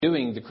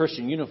doing the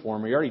Christian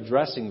uniform, or you're already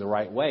dressing the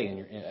right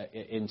way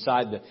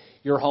inside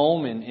your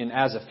home and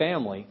as a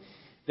family,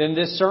 then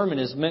this sermon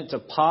is meant to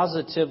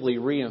positively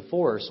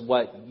reinforce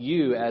what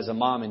you as a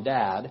mom and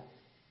dad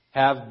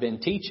have been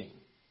teaching.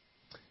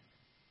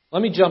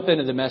 Let me jump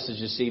into the message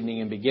this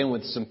evening and begin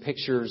with some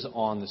pictures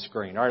on the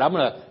screen. All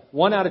right,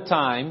 one at a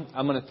time,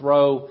 I'm going to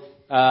throw,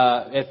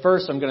 at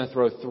first I'm going to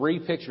throw 3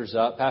 pictures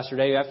up. Pastor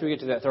Dave, after we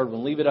get to that third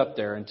one, leave it up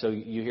there until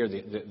you hear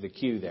the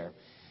cue there.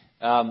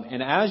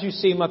 And as you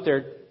see them up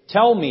there,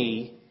 tell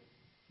me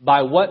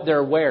by what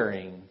they're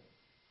wearing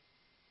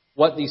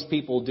what these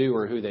people do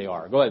or who they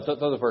are. Go ahead,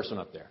 throw the first one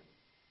up there.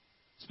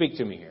 Speak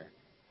to me here.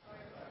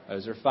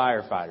 Those are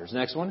firefighters.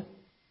 Next one.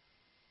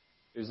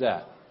 Who's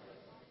that?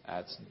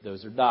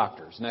 Those are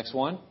doctors. Next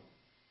one.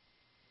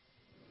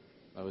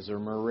 Those are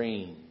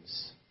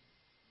Marines.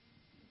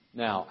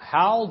 Now,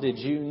 how did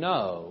you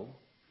know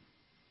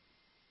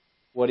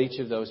what each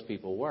of those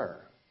people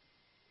were?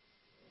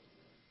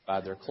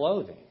 By their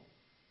clothing.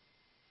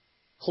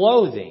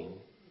 Clothing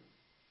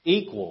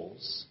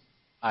equals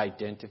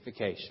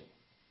identification.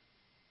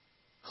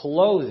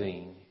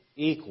 Clothing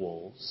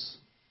equals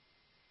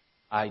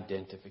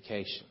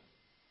identification.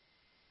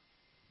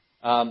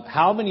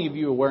 How many of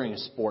you are wearing a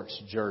sports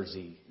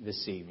jersey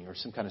this evening or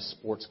some kind of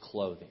sports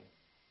clothing?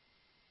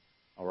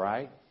 All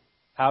right.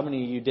 How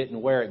many of you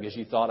didn't wear it because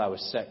you thought I was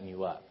setting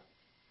you up?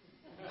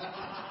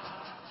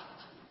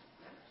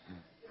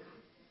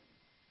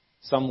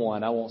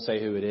 Someone, I won't say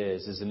who it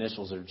is, his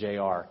initials are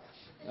JR.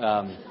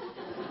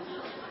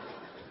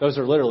 Those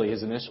are literally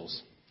his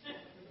initials.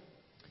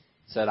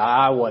 Said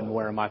I wasn't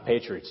wearing my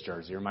Patriots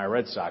jersey or my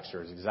Red Sox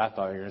jersey because I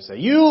thought you were going to say,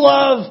 you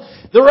love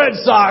the Red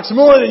Sox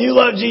more than you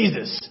love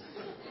Jesus.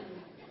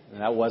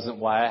 And that wasn't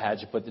why I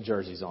had you put the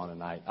jerseys on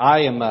tonight.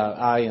 I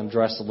am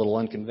dressed a little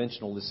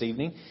unconventional this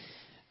evening.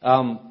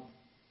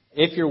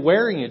 If you're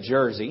wearing a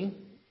jersey,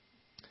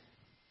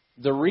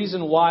 the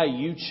reason why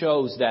you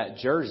chose that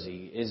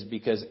jersey is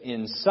because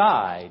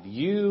inside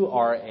you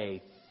are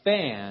a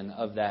fan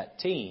of that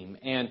team.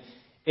 And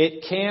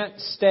it can't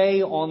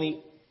stay on the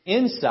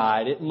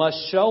inside, it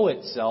must show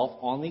itself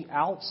on the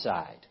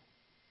outside.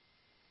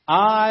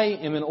 I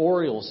am an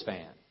Orioles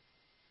fan.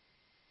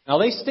 Now,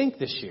 they stink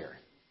this year,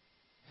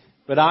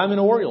 but I'm an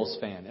Orioles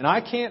fan. And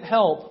I can't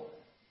help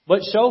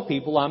but show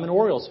people I'm an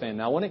Orioles fan.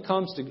 Now, when it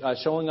comes to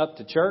showing up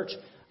to church,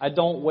 I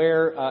don't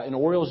wear an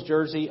Orioles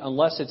jersey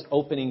unless it's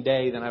opening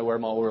day, then I wear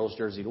my Orioles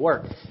jersey to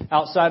work.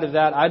 Outside of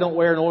that, I don't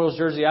wear an Orioles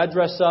jersey. I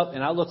dress up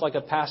and I look like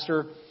a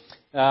pastor.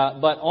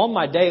 But on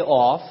my day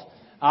off,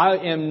 I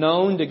am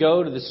known to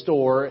go to the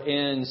store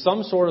in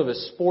some sort of a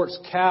sports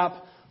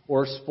cap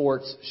or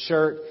sports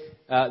shirt.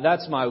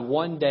 That's my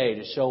one day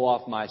to show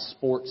off my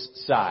sports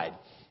side.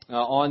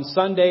 On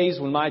Sundays,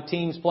 when my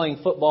team's playing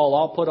football,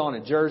 I'll put on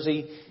a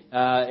jersey.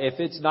 If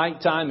it's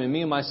nighttime and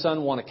me and my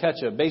son want to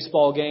catch a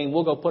baseball game,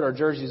 we'll go put our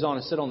jerseys on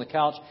and sit on the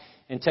couch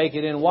and take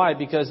it in. Why?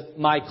 Because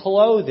my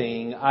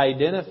clothing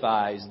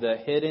identifies the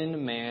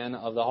hidden man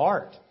of the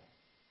heart.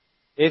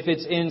 If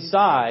it's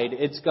inside,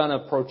 it's going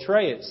to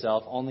portray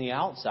itself on the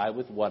outside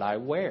with what I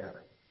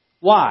wear.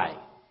 Why?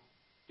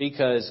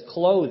 Because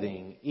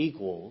clothing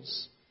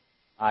equals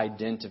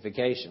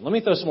identification. Let me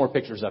throw some more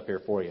pictures up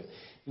here for you.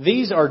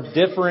 These are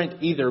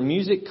different either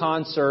music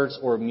concerts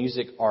or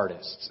music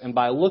artists. And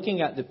by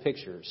looking at the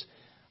pictures,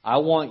 I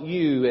want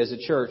you as a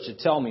church to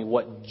tell me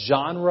what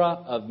genre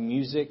of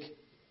music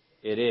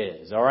it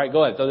is. All right,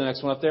 go ahead. Throw the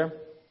next one up there.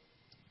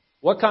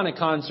 What kind of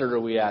concert are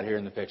we at here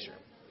in the picture?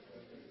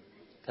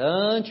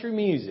 Country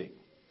music.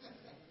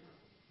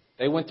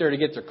 They went there to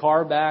get their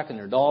car back and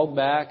their dog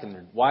back and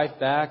their wife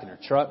back and their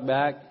truck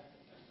back.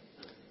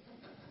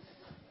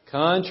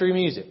 Country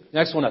music.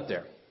 Next one up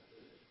there.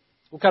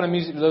 What kind of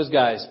music do those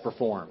guys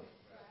perform?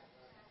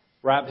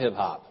 Rap, hip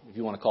hop, if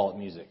you want to call it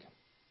music.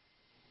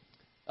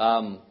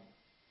 No,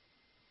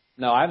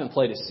 I haven't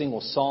played a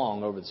single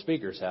song over the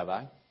speakers, have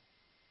I?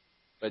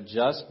 But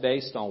just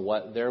based on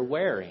what they're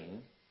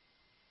wearing,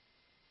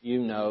 you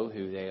know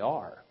who they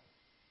are.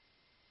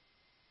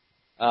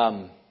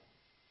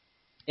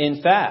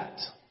 In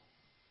fact,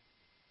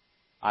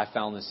 I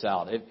found this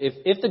out.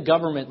 If the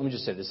government, let me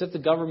just say this, if the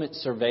government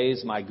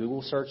surveys my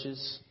Google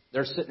searches,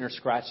 they're sitting there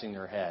scratching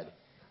their head.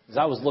 Because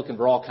I was looking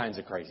for all kinds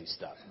of crazy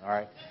stuff, all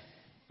right?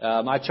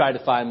 I tried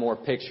to find more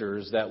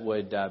pictures that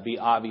would be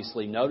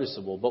obviously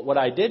noticeable. But what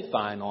I did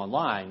find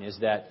online is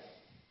that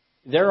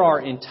there are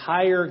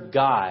entire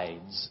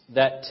guides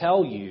that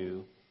tell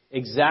you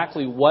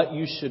exactly what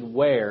you should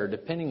wear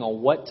depending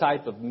on what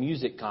type of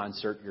music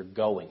concert you're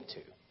going to.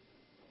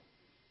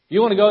 If you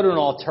want to go to an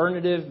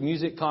alternative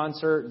music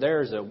concert,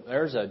 there's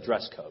a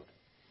dress code.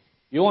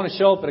 You want to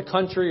show up at a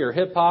country or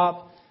hip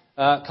hop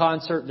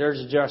concert, there's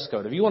a dress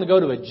code. If you want to go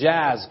to a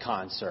jazz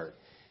concert,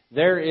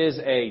 there is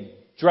a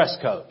dress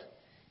code.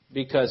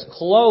 Because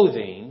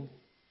clothing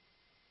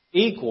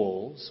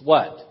equals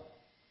what?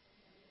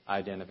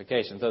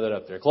 Identification. Throw that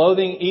up there.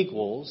 Clothing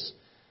equals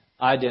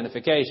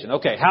identification.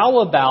 Okay, how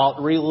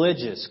about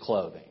religious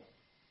clothing?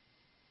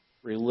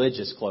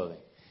 Religious clothing.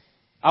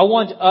 I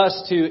want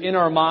us to, in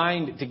our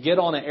mind, to get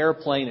on an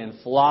airplane and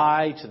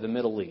fly to the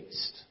Middle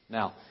East.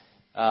 Now,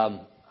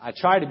 I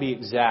try to be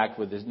exact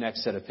with this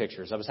next set of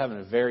pictures. I was having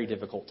a very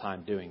difficult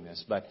time doing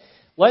this. But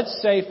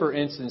let's say, for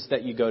instance,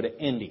 that you go to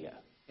India.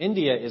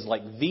 India is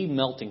like the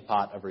melting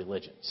pot of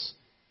religions.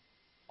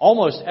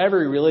 Almost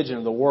every religion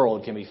of the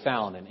world can be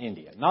found in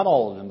India. Not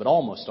all of them, but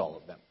almost all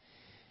of them.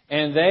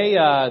 And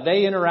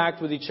they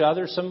interact with each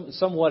other.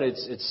 Somewhat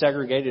it's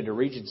segregated to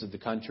regions of the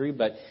country,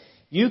 but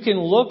you can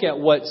look at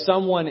what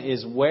someone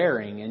is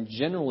wearing and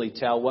generally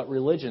tell what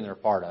religion they're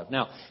part of.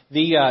 Now,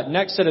 the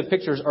next set of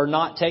pictures are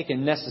not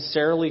taken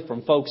necessarily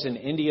from folks in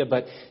India,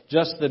 but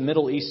just the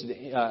Middle East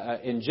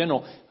in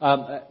general.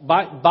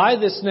 By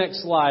this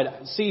next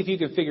slide, see if you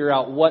can figure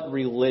out what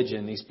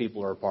religion these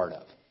people are a part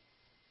of.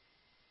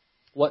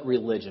 What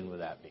religion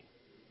would that be?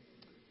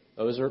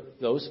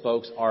 Those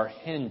folks are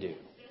Hindu.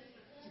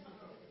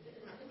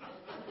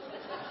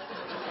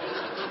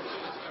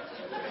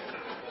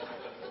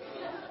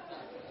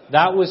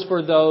 That was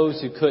for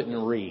those who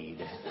couldn't read.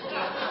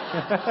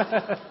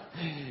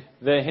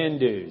 The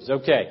Hindus.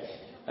 Okay.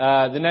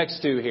 The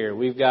next two here.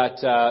 We've got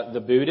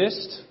the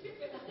Buddhist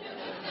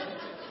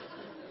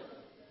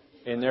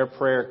in their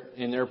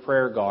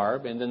prayer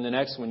garb. And then the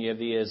next one you have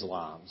the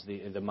Islams,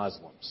 the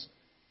Muslims.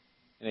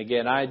 And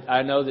again,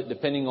 I know that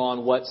depending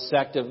on what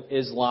sect of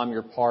Islam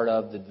you're part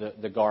of,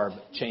 the garb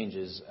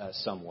changes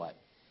somewhat.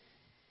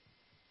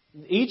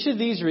 Each of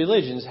these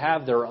religions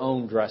have their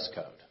own dress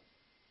code.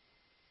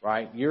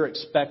 Right? You're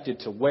expected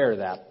to wear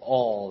that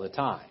all the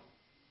time.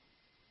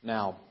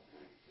 Now,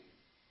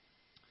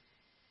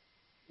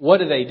 what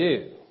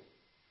do?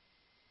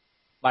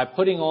 By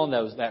putting on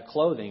that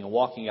clothing and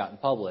walking out in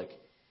public,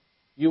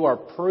 you are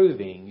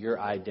proving your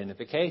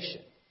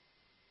identification.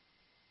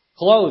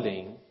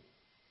 Clothing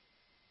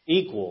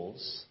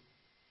equals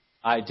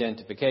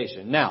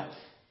identification. Now,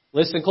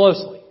 listen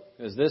closely,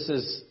 because this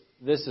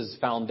is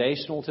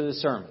foundational to the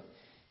sermon.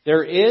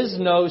 There is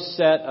no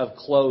set of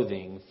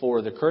clothing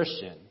for the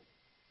Christian,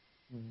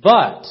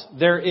 but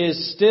there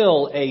is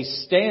still a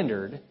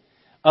standard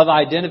of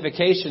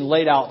identification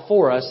laid out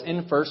for us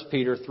in 1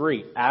 Peter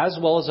 3, as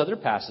well as other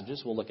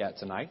passages we'll look at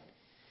tonight.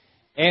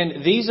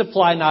 And these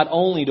apply not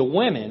only to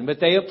women,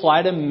 but they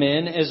apply to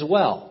men as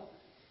well.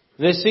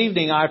 This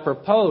evening I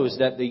propose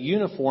that the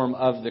uniform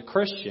of the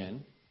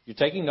Christian, you're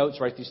taking notes,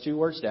 write these two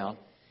words down.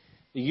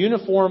 The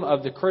uniform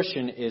of the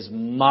Christian is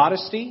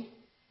modesty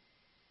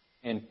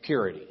and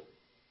purity.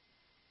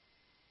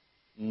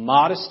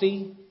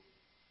 Modesty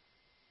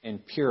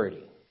and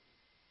purity.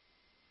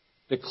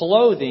 The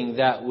clothing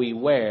that we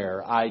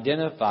wear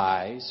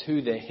identifies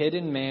who the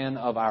hidden man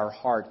of our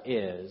heart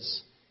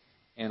is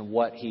and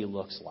what he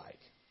looks like.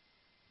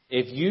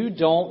 If you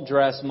don't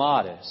dress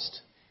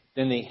modest,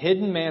 then the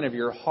hidden man of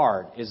your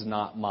heart is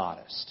not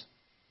modest.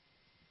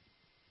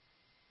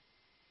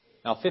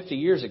 Now, 50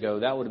 years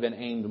ago, that would have been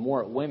aimed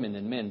more at women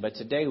than men. But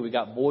today, we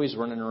got boys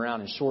running around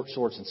in short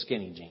shorts and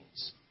skinny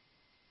jeans.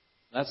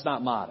 That's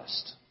not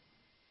modest.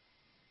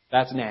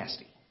 That's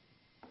nasty.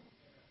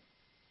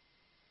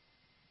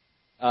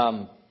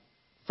 1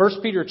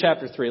 Peter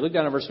chapter 3, look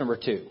down at verse number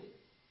 2.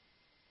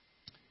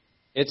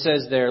 It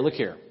says there, look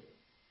here.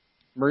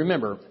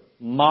 Remember,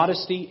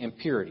 modesty and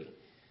purity.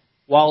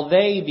 While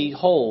they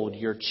behold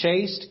your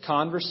chaste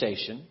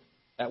conversation,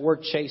 that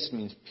word chaste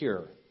means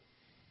pure.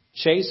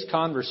 Chaste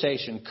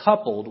conversation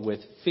coupled with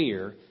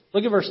fear.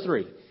 Look at verse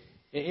 3.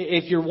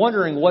 If you're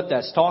wondering what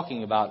that's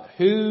talking about,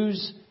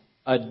 who's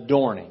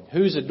adorning?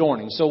 Who's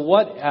adorning? So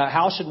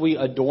how should we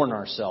adorn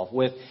ourselves?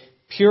 With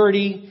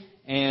purity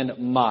and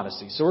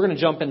modesty. So we're going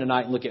to jump in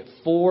tonight and look at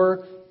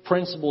 4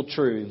 principal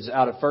truths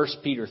out of 1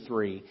 Peter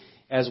 3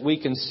 as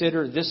we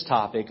consider this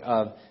topic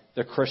of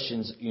the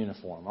Christian's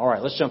uniform. All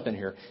right, let's jump in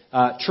here.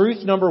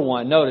 Truth number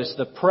 1, notice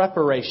the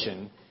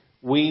preparation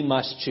we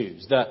must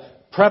choose. The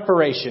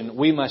preparation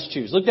we must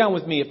choose. Look down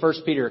with me at 1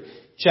 Peter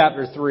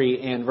chapter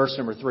 3 and verse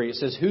number 3. It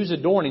says, whose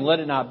adorning,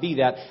 let it not be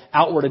that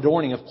outward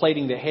adorning of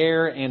plaiting the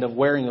hair and of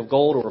wearing of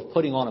gold or of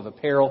putting on of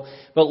apparel,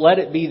 but let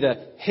it be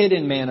the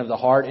hidden man of the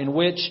heart, in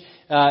which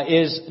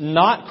is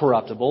not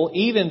corruptible,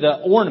 even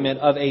the ornament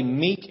of a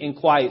meek and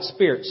quiet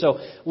spirit. So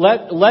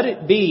let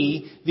it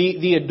be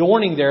the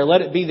adorning there,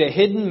 let it be the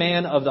hidden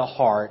man of the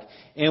heart,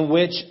 in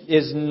which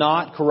is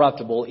not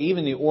corruptible,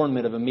 even the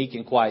ornament of a meek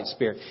and quiet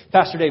spirit.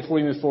 Pastor Dave, before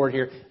we move forward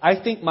here, I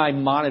think my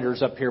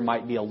monitors up here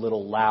might be a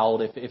little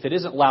loud. If it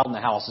isn't loud in the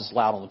house, it's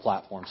loud on the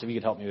platform. So if you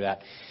could help me with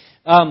that.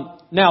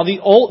 Now,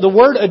 the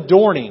word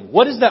adorning,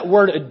 what does that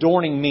word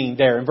adorning mean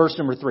there in verse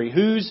number 3?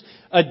 Who's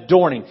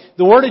adorning?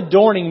 The word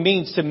adorning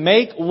means to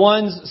make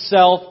one's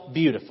self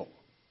beautiful.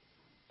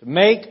 To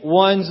make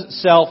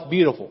one's self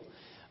beautiful.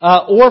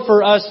 Or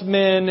for us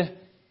men,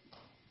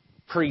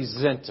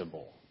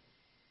 presentable.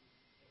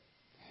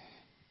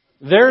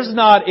 There's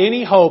not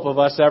any hope of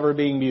us ever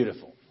being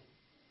beautiful.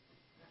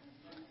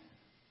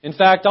 In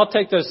fact, I'll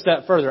take this a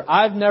step further.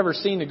 I've never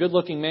seen a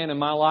good-looking man in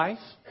my life.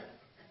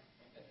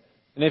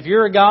 And if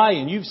you're a guy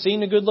and you've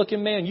seen a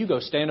good-looking man, you go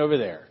stand over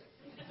there.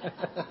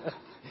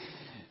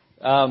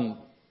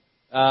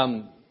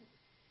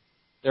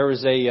 There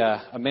was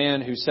a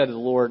man who said to the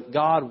Lord,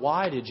 God,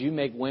 why did you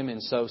make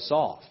women so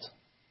soft?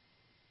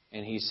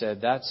 And He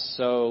said, that's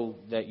so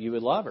that you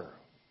would love her.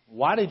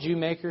 Why did you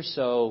make her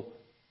so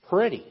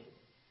pretty?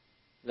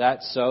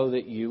 That's so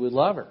that you would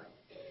love her.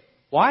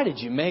 Why did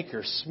you make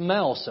her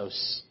smell so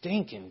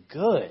stinking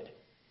good?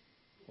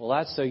 Well,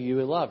 that's so you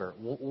would love her.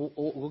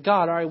 Well,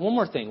 God, all right, one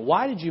more thing.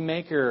 Why did you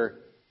make her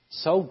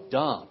so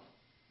dumb?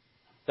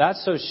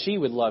 That's so she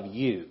would love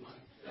you.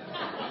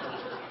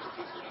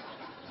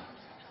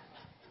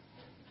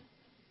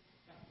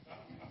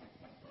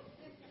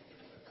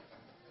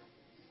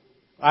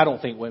 I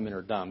don't think women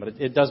are dumb, but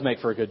it does make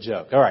for a good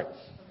joke. All right.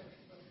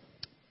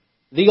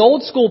 The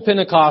old school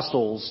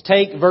Pentecostals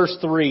take verse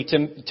 3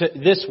 to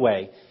this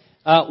way.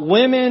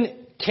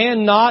 Women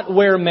cannot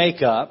wear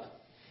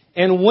makeup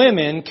and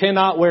women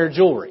cannot wear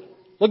jewelry.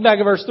 Look back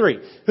at verse 3.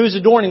 Whose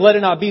adorning, let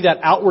it not be that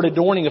outward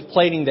adorning of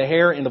plaiting the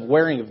hair and of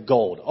wearing of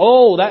gold.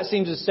 Oh, that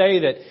seems to say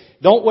that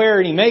don't wear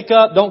any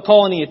makeup, don't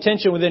call any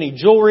attention with any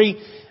jewelry.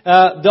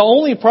 The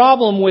only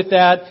problem with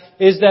that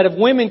is that if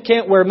women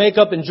can't wear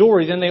makeup and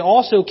jewelry, then they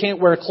also can't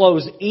wear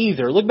clothes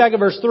either. Look back at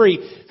verse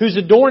 3. Whose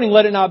adorning,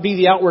 let it not be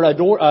the outward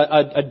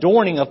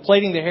adorning of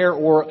plaiting the hair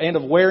and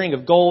of wearing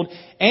of gold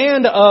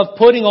and of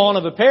putting on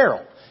of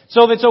apparel.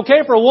 So if it's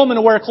okay for a woman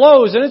to wear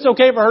clothes, then it's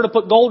okay for her to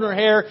put gold in her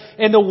hair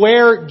and to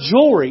wear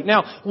jewelry.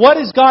 Now, what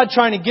is God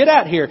trying to get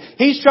at here?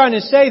 He's trying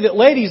to say that,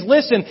 ladies,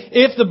 listen,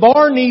 if the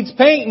barn needs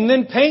painting,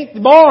 then paint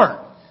the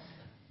barn.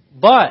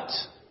 But,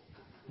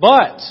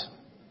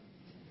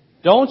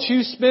 don't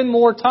you spend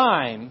more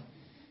time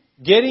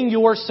getting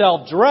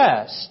yourself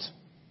dressed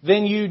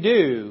than you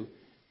do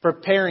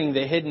preparing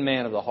the hidden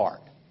man of the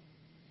heart.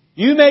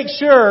 You make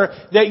sure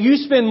that you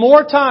spend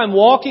more time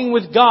walking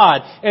with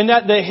God and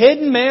that the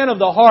hidden man of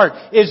the heart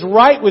is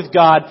right with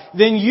God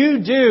than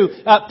you do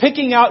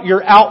picking out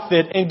your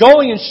outfit and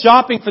going and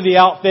shopping for the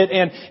outfit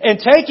and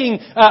taking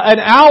an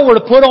hour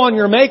to put on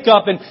your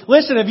makeup. And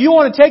listen, if you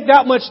want to take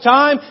that much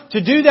time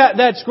to do that,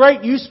 that's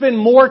great. You spend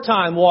more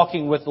time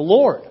walking with the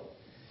Lord.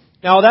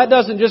 Now that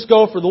doesn't just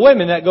go for the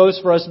women, that goes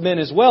for us men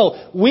as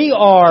well. We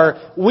are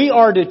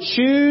to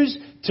choose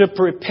to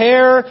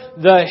prepare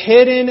the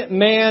hidden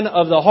man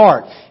of the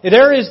heart.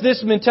 There is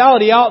this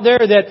mentality out there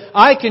that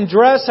I can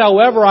dress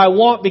however I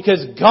want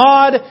because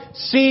God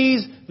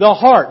sees the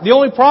heart. The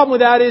only problem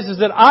with that is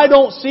that I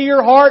don't see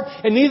your heart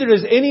and neither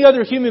does any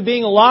other human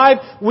being alive.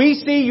 We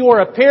see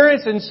your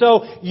appearance, and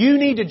so you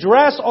need to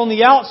dress on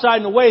the outside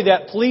in a way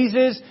that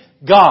pleases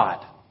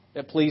God.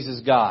 That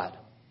pleases God.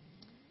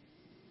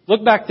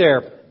 Look back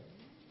there.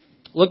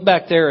 Look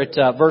back there at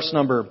verse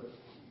number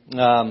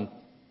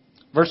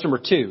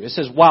 2. It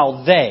says,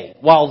 while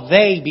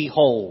they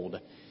behold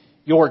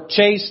your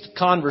chaste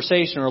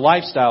conversation or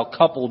lifestyle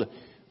coupled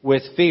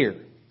with fear.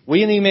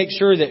 We need to make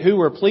sure that who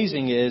we're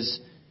pleasing is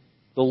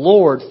the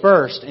Lord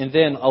first and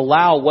then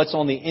allow what's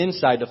on the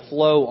inside to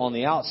flow on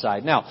the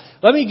outside. Now,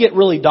 let me get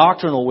really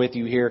doctrinal with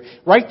you here.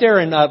 Right there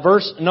in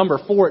verse number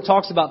 4, it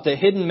talks about the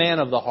hidden man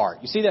of the heart.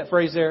 You see that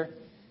phrase there?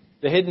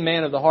 The hidden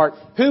man of the heart.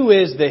 Who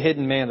is the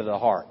hidden man of the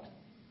heart?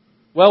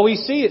 Well, we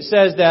see it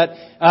says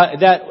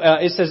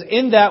it says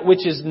in that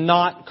which is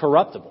not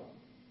corruptible.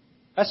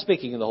 That's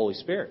speaking of the Holy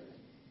Spirit.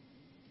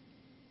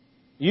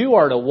 You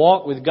are to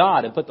walk with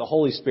God and put the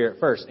Holy Spirit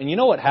first. And you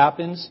know what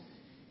happens?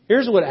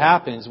 Here's what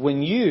happens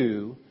when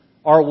you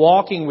are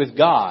walking with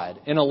God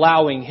and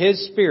allowing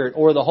His Spirit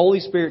or the Holy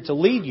Spirit to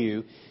lead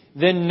you,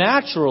 then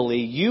naturally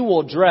you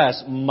will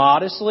dress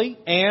modestly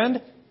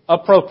and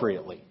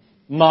appropriately.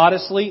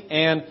 Modestly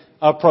and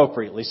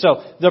appropriately.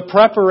 So, the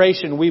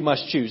preparation we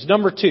must choose.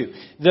 Number 2,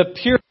 the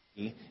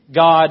purity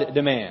God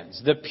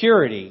demands. The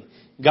purity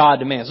God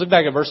demands. Look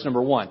back at verse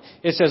number 1.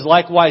 It says,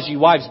 likewise, ye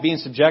wives, be in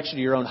subjection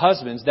to your own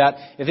husbands, that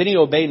if any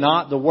obey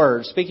not the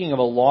word, speaking of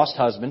a lost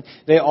husband,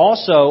 they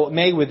also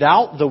may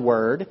without the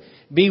word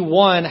be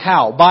won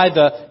how? By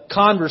the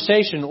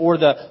conversation or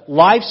the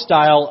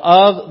lifestyle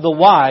of the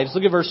wives.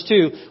 Look at verse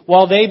 2.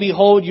 While they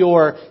behold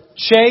your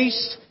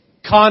chaste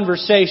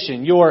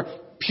conversation, your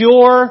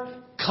pure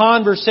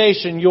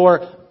conversation,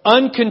 your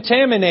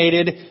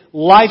uncontaminated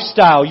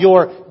lifestyle,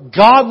 your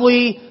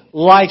godly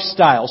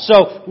lifestyle.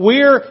 So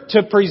we're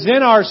to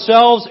present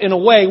ourselves in a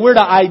way, we're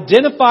to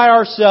identify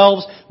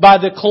ourselves by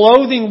the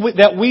clothing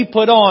that we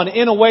put on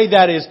in a way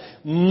that is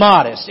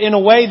modest, in a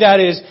way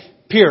that is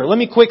pure. Let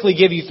me quickly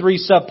give you 3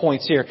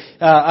 subpoints here.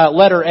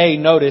 Letter A,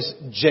 notice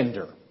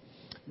gender.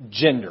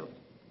 Gender.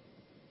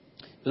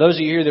 For those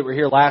of you here that were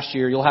here last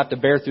year, you'll have to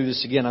bear through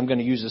this again. I'm going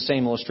to use the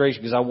same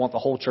illustration because I want the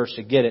whole church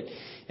to get it.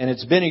 And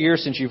it's been a year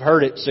since you've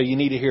heard it, so you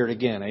need to hear it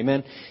again.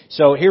 Amen?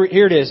 So here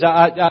it is.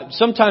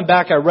 Sometime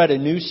back I read a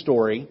news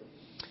story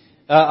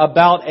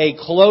about a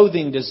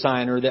clothing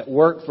designer that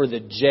worked for the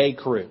J.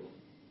 Crew.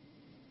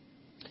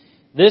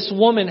 This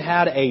woman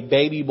had a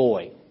baby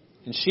boy,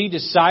 and she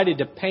decided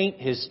to paint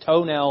his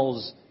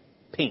toenails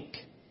pink.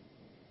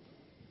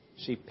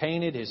 She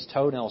painted his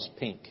toenails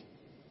pink.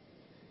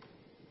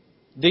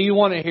 Do you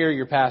want to hear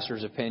your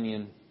pastor's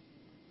opinion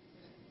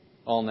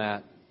on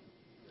that?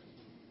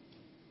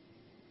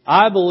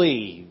 I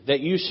believe that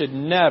you should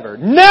never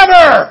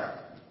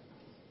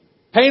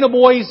Paint a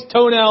boy's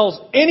toenails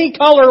any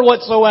color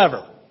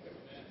whatsoever.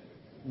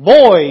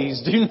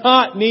 Boys do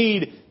not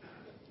need,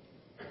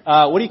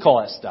 what do you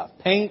call that stuff?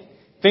 Paint,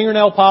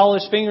 fingernail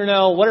polish,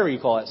 whatever you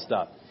call that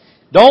stuff.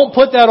 Don't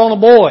put that on a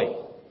boy.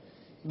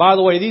 By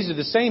the way, these are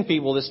the same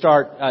people that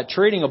start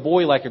treating a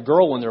boy like a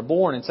girl when they're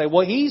born and say,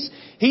 well, he's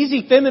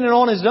effeminate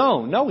on his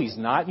own. No, he's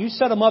not. You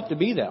set him up to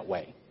be that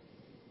way.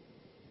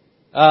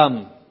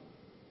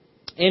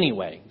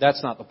 Anyway,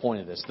 that's not the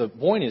point of this. The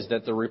point is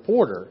that the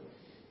reporter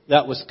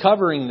that was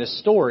covering this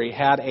story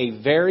had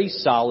a very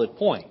solid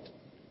point.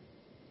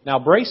 Now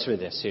brace for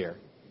this here.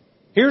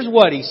 Here's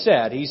what he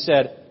said. He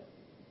said,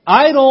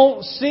 I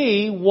don't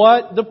see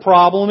what the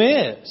problem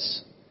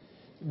is.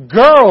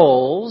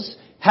 Girls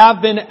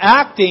have been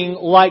acting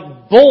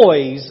like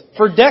boys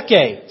for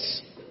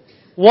decades.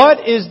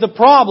 What is the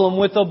problem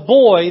with a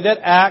boy that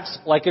acts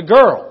like a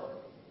girl?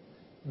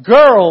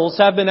 Girls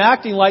have been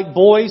acting like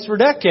boys for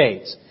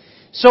decades.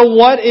 So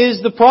what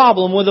is the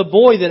problem with a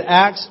boy that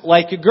acts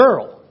like a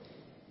girl?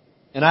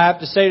 And I have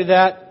to say to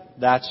that,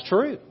 that's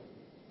true.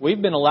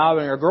 We've been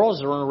allowing our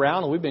girls to run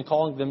around and we've been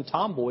calling them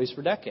tomboys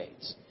for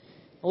decades.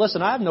 Now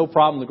listen, I have no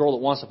problem with a girl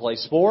that wants to play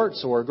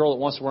sports or a girl that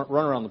wants to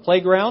run around the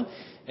playground,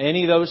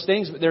 any of those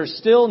things, but there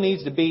still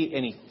needs to be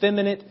an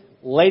effeminate,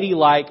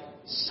 ladylike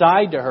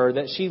side to her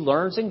that she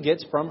learns and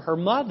gets from her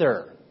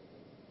mother.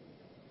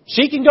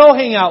 She can go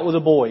hang out with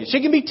the boys.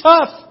 She can be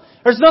tough.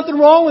 There's nothing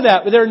wrong with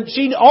that. But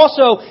she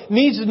also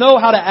needs to know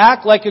how to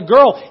act like a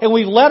girl. And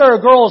we've let our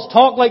girls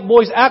talk like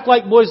boys, act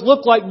like boys,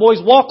 look like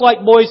boys, walk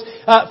like boys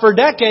for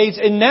decades.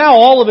 And now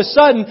all of a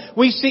sudden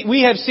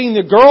we have seen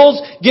the girls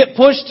get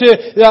pushed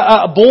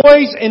to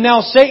boys, and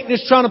now Satan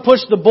is trying to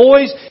push the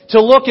boys to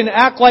look and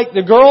act like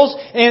the girls.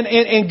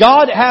 And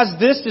God has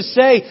this to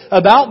say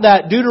about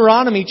that.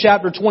 Deuteronomy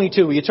chapter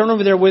 22. Will you turn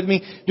over there with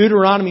me?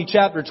 Deuteronomy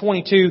chapter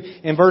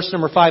 22 and verse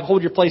number 5.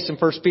 Hold your place in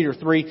 1 Peter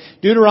 3.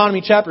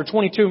 Deuteronomy chapter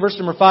 22 and verse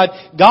number 5.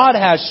 God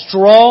has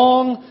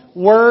strong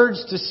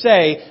words to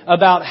say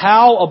about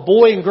how a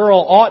boy and girl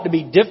ought to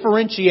be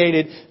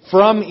differentiated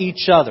from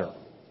each other.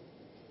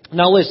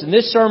 Now listen,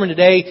 this sermon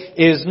today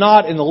is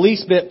not in the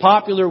least bit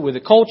popular with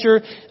the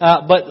culture,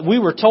 but we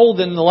were told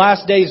that in the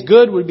last days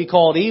good would be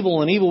called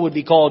evil and evil would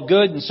be called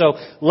good, and so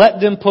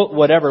let them put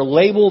whatever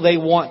label they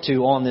want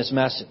to on this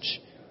message,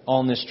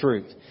 on this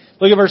truth.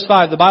 Look at verse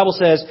 5. The Bible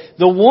says,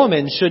 the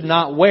woman should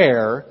not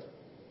wear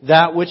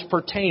that which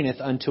pertaineth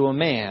unto a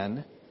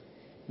man,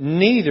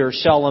 neither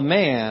shall a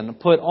man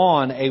put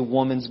on a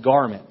woman's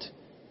garment.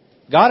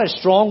 God has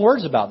strong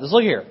words about this.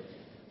 Look here.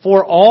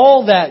 For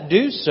all that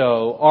do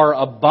so are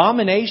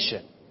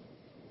abomination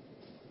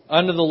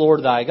unto the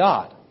Lord thy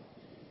God.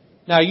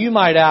 Now you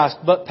might ask,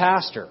 but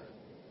pastor,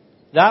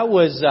 that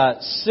was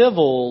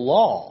civil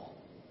law.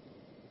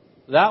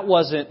 That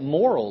wasn't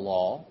moral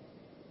law.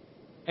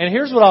 And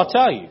here's what I'll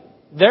tell you.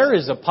 There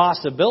is a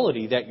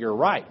possibility that you're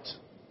right.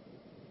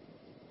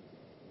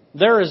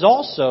 There is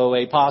also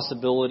a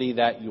possibility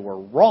that you are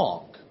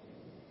wrong.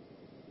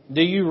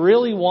 Do you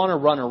really want to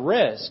run a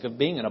risk of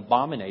being an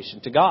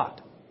abomination to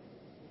God?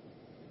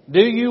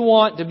 Do you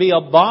want to be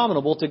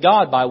abominable to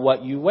God by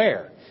what you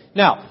wear?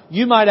 Now,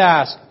 you might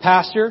ask,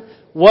 Pastor,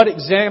 what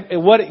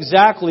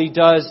exactly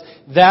does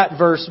that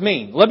verse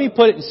mean? Let me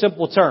put it in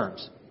simple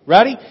terms.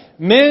 Ready?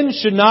 Men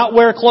should not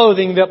wear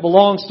clothing that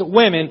belongs to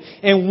women,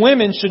 and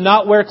women should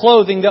not wear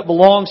clothing that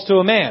belongs to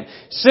a man.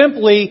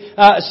 Simply,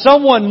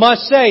 someone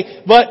must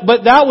say, but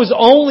that was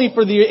only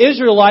for the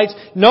Israelites.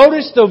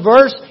 Notice the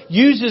verse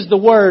uses the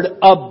word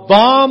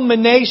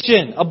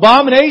abomination.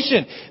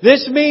 Abomination.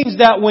 This means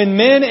that when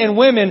men and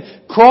women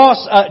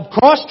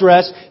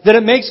cross-dress, that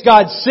it makes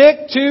God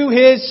sick to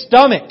His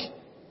stomach.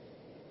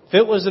 If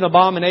it was an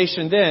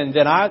abomination then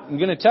I'm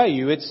going to tell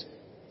you it's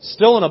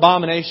still an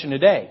abomination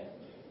today.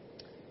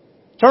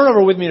 Turn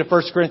over with me to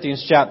 1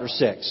 Corinthians chapter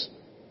 6.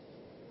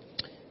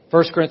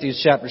 1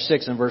 Corinthians chapter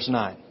 6 and verse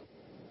 9.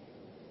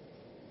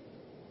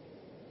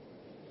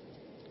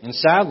 And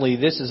sadly,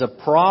 this is a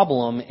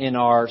problem in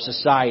our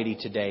society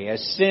today.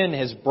 As sin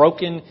has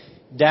broken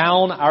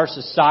down our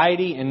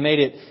society and made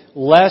it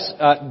less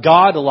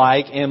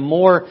godlike and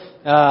more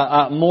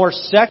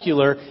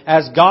secular,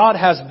 as God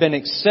has been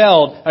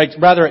expelled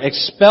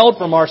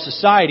from our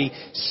society,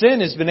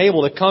 sin has been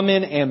able to come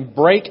in and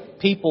break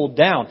people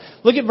down.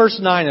 Look at verse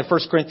 9 of 1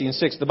 Corinthians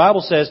 6. The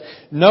Bible says,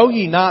 know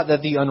ye not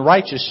that the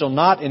unrighteous shall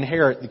not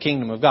inherit the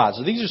kingdom of God.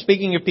 So these are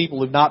speaking of people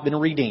who have not been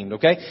redeemed,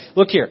 okay?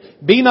 Look here.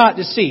 Be not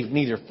deceived,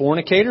 neither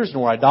fornicators,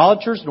 nor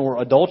idolaters,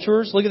 nor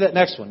adulterers. Look at that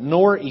next one.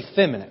 Nor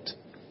effeminate.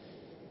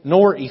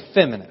 Nor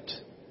effeminate.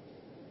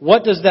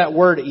 What does that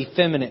word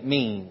effeminate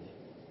mean?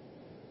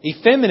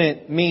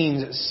 Effeminate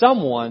means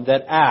someone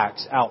that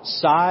acts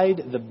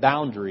outside the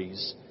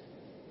boundaries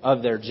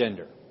of their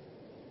gender.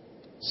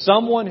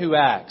 Someone who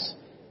acts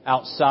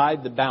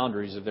outside the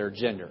boundaries of their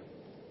gender.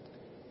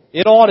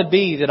 It ought to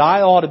be that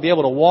I ought to be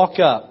able to walk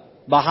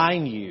up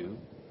behind you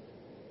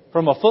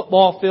from a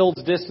football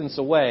field's distance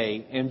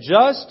away and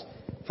just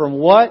from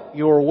what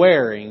you're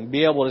wearing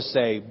be able to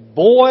say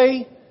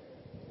boy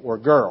or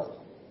girl.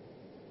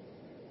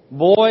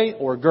 Boy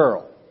or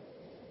girl.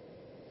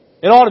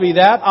 It ought to be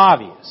that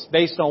obvious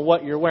based on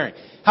what you're wearing.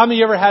 How many of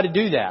you ever had to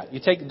do that? You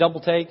take the double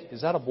take.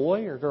 Is that a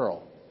boy or a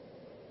girl?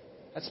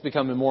 That's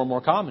becoming more and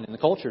more common in the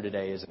culture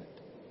today, isn't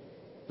it?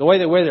 The way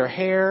they wear their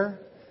hair,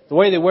 the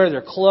way they wear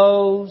their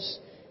clothes.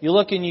 You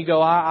look and you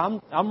go,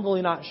 I'm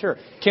really not sure.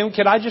 Can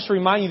I just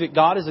remind you that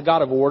God is a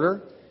God of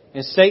order?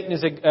 And Satan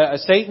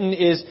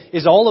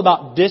is all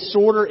about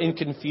disorder and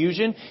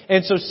confusion.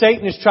 And so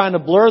Satan is trying to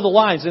blur the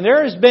lines. And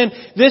there has been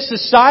this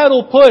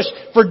societal push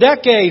for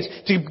decades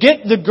to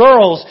get the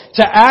girls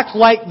to act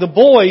like the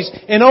boys.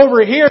 And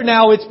over here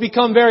now it's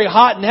become very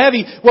hot and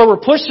heavy where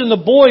we're pushing the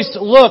boys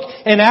to look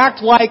and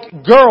act like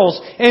girls.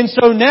 And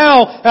so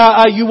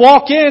now you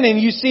walk in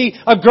and you see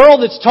a boy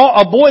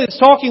that's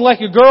talking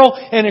like a girl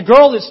and a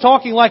girl that's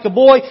talking like a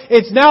boy.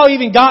 It's now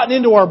even gotten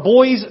into our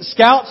Boys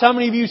Scouts. How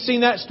many of you have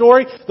seen that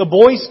story? The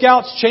Boy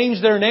Scouts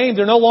changed their name.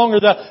 They're no longer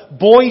the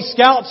Boy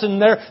Scouts,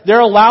 and they're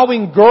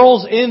allowing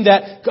girls in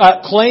that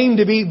claim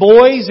to be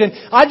boys. And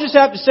I just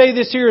have to say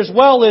this here as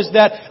well, is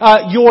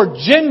that your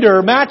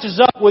gender matches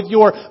up with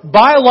your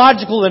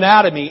biological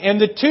anatomy, and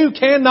the two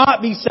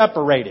cannot be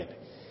separated.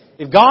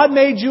 If God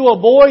made you a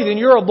boy, then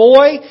you're a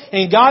boy,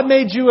 and God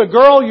made you a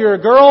girl, you're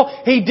a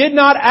girl. He did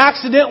not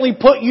accidentally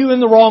put you in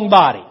the wrong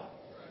body.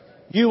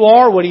 You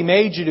are what He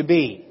made you to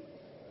be.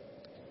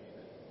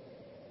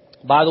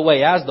 By the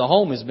way, as the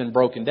home has been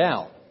broken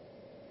down,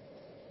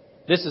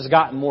 this has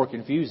gotten more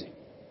confusing.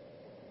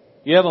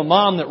 You have a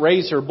mom that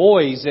raised her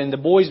boys, and the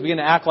boys begin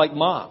to act like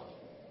mom.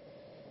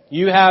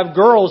 You have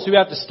girls who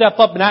have to step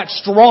up and act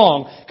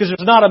strong because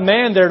there's not a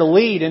man there to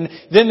lead. And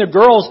then the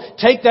girls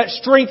take that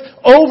strength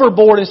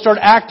overboard and start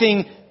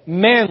acting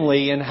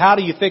manly. And how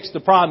do you fix the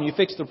problem? You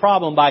fix the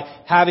problem by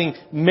having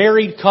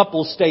married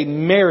couples stay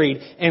married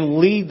and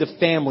lead the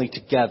family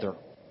together.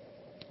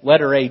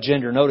 Letter A,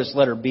 gender. Notice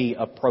letter B,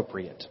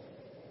 appropriate.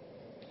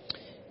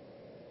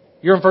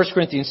 You're in 1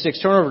 Corinthians 6.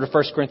 Turn over to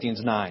 1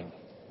 Corinthians 9.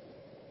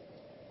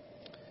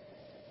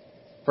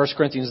 1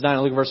 Corinthians 9.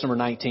 Look at verse number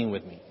 19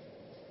 with me.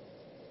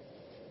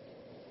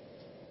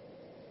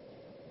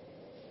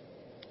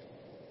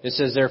 It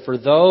says, "Therefore,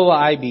 though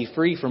I be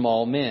free from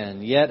all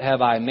men, yet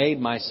have I made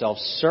myself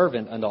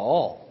servant unto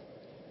all,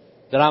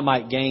 that I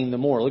might gain the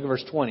more." Look at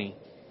verse 20.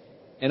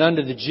 "And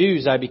unto the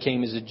Jews I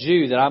became as a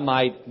Jew, that I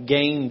might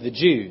gain the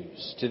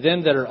Jews. To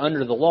them that are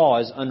under the law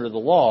as under the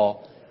law,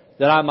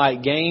 that I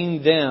might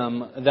gain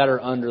them that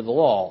are under the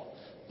law."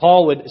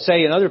 Paul would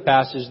say in other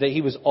passages that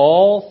he was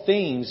all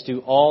things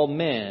to all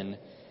men,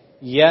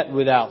 yet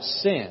without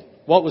sin.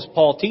 What was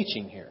Paul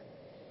teaching here?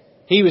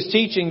 He was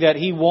teaching that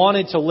he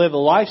wanted to live a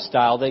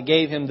lifestyle that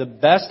gave him the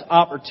best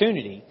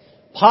opportunity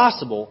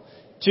possible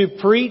to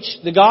preach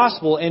the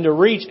gospel and to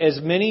reach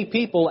as many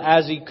people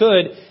as he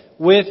could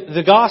with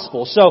the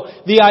gospel. So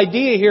the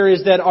idea here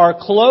is that our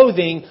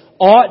clothing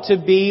ought to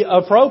be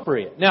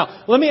appropriate. Now,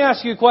 let me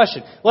ask you a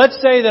question. Let's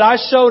say that I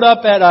showed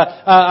up at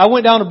I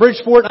went down to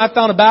Bridgeport and I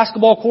found a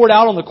basketball court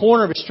out on the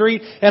corner of a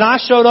street, and I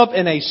showed up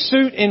in a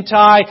suit and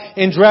tie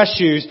and dress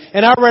shoes,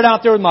 and I ran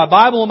out there with my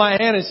Bible in my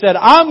hand and said,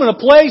 "I'm going to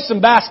play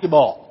some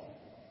basketball."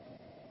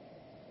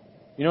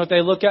 You know what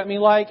they look at me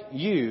like?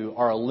 You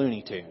are a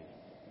Looney Tune.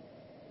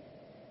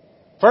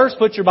 First,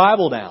 put your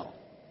Bible down.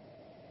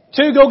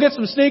 2, go get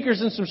some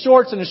sneakers and some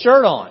shorts and a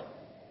shirt on.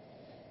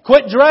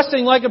 Quit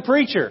dressing like a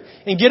preacher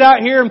and get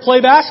out here and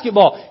play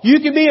basketball. You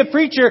can be a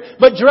preacher,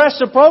 but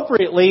dress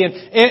appropriately.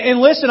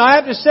 And listen, I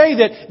have to say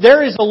that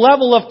there is a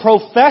level of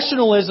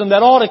professionalism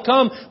that ought to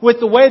come with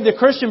the way the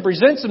Christian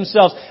presents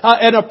themselves,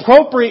 an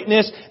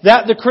appropriateness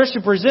that the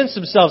Christian presents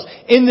themselves.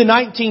 In the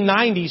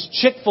 1990s,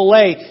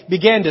 Chick-fil-A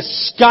began to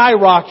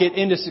skyrocket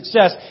into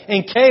success,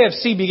 and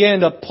KFC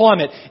began to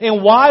plummet.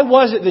 And why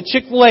was it that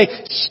Chick-fil-A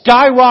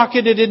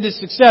skyrocketed into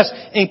success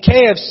and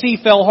KFC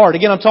fell hard?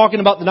 Again, I'm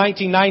talking about the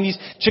 1990s.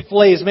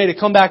 Chick-fil-A has made a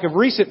comeback of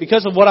recent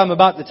because of what I'm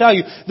about to tell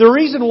you. The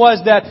reason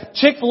was that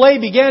Chick-fil-A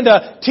began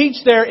to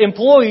teach their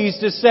employees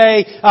to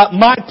say,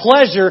 "My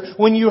pleasure,"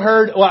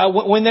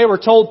 when they were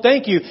told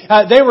thank you.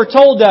 They were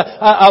told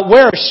to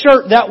wear a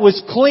shirt that was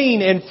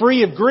clean and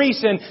free of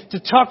grease, and to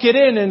tuck it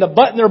in and to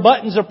button their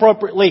buttons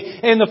appropriately.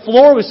 And the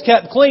floor was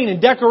kept clean and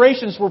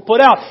decorations were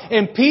put out.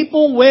 And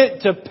people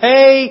went to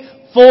pay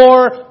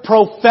for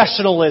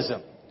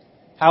professionalism.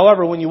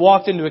 However, when you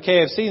walked into a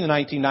KFC in the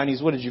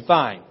 1990s, what did you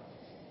find?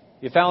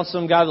 You found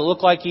some guy that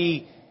looked like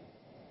he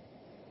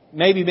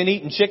maybe been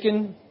eating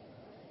chicken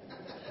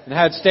and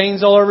had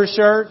stains all over his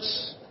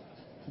shirts.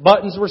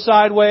 Buttons were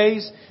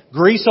sideways.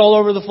 Grease all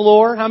over the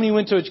floor. How many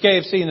went to a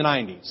KFC in the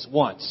 90s?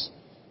 Once.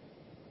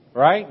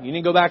 Right? You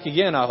didn't go back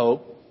again, I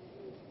hope.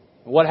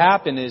 What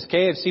happened is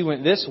KFC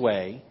went this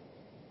way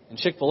and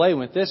Chick-fil-A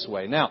went this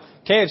way. Now,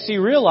 KFC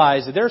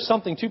realized that there's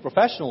something to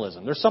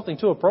professionalism. There's something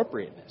to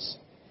appropriateness.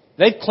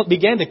 They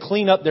began to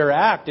clean up their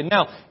act, and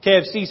now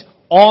KFC's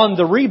on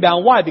the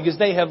rebound. Why? Because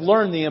they have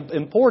learned the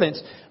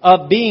importance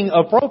of being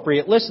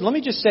appropriate. Listen, let me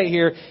just say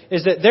here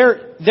is that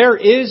there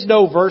is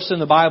no verse in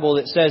the Bible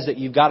that says that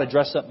you've got to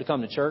dress up to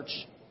come to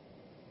church.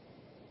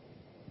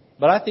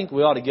 But I think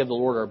we ought to give the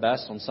Lord our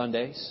best on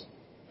Sundays.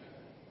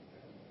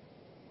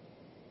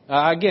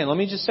 Again, let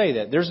me just say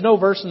that. There's no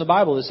verse in the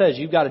Bible that says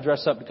you've got to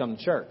dress up to come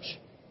to church.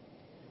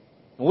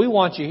 And we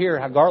want you here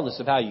regardless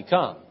of how you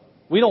come.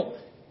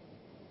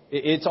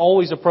 It's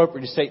always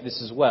appropriate to state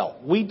this as well.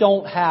 We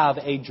don't have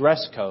a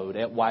dress code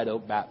at White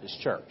Oak Baptist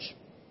Church.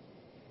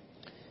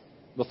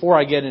 Before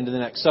I get into the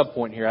next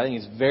subpoint here, I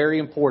think it's very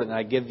important that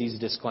I give these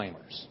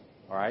disclaimers.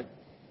 All right?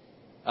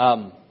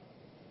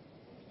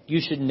 You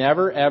should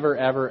never, ever,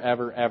 ever,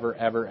 ever, ever,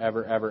 ever,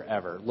 ever, ever,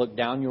 ever look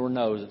down your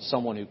nose at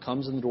someone who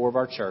comes in the door of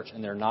our church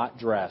and they're not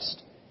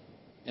dressed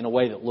in a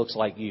way that looks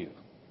like you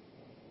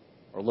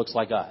or looks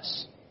like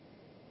us.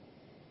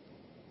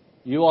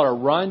 You ought to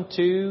run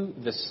to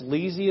the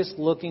sleaziest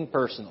looking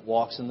person that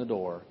walks in the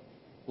door.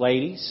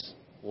 Ladies,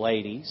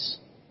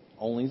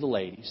 only the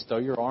ladies. Throw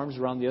your arms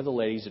around the other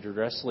ladies that are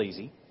dressed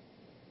sleazy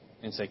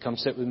and say, come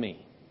sit with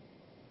me.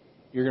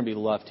 You're going to be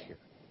loved here.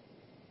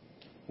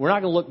 We're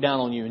not going to look down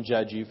on you and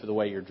judge you for the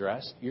way you're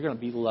dressed. You're going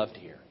to be loved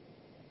here.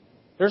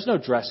 There's no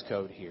dress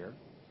code here.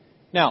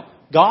 Now,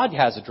 God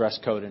has a dress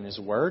code in His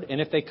Word,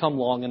 and if they come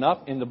long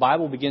enough and the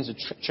Bible begins to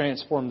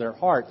transform their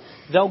heart,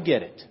 they'll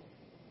get it.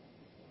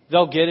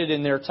 They'll get it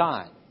in their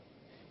time.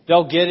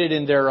 They'll get it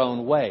in their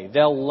own way.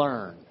 They'll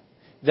learn.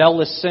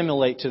 They'll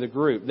assimilate to the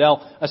group.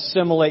 They'll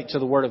assimilate to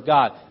the Word of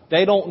God.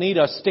 They don't need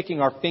us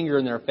sticking our finger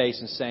in their face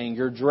and saying,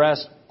 you're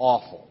dressed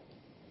awful.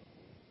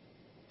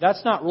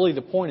 That's not really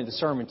the point of the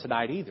sermon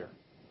tonight either.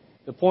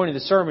 The point of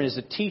the sermon is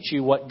to teach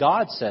you what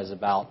God says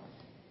about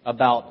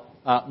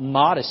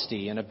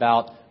modesty and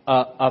about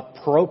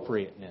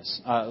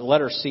appropriateness.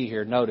 Letter C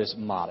here, notice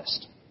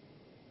modest.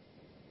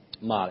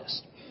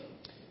 Modest.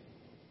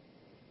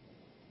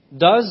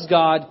 Does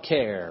God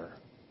care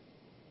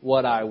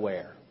what I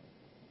wear?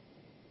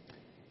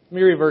 Let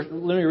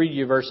me read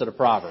you a verse out of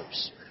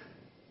Proverbs.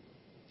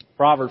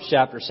 Proverbs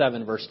chapter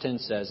 7, verse 10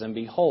 says, and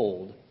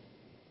behold,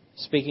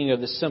 speaking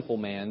of the simple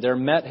man, there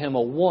met him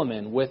a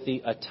woman with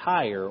the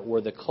attire or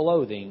the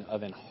clothing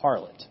of an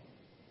harlot.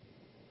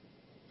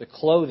 The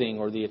clothing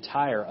or the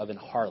attire of an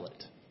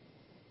harlot.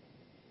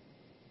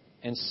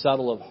 And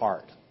subtle of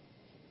heart.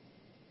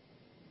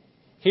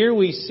 Here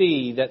we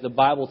see that the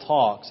Bible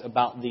talks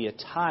about the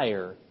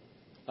attire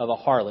of a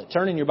harlot.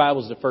 Turn in your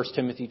Bibles to 1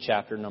 Timothy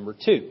chapter number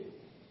 2.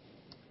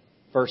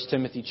 1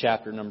 Timothy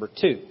chapter number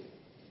 2.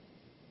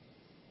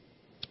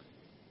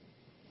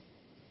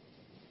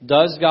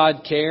 Does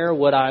God care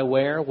what I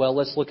wear? Well,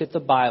 let's look at the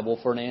Bible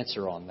for an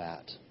answer on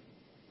that.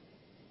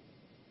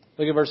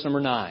 Look at verse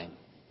number 9.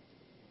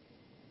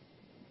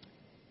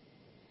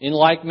 In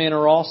like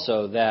manner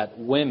also that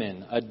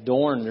women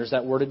adorn, there's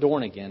that word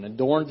adorn again,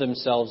 adorn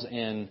themselves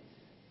in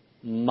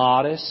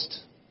modest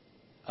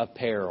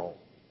apparel,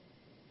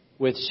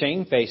 with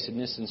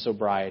shamefacedness and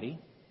sobriety,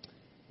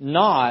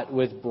 not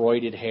with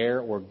broided hair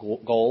or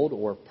gold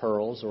or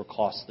pearls or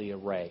costly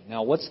array.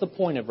 Now, what's the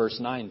point of verse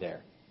 9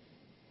 there?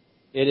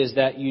 It is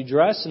that you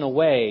dress in a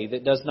way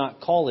that does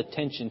not call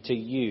attention to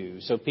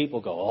you, so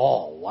people go,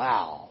 oh,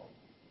 wow.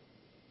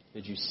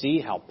 Did you see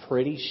how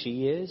pretty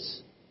she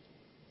is?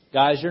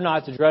 Guys, you're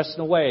not to dress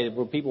in a way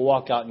where people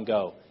walk out and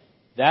go,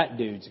 that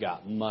dude's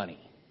got money.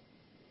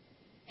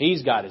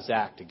 He's got his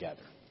act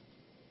together.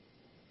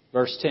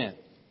 Verse 10.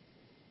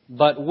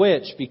 But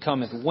which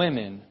becometh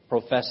women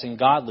professing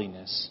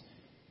godliness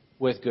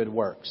with good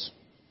works.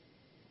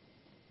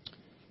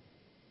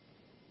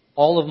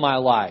 All of my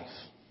life,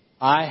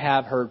 I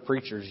have heard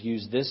preachers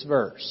use this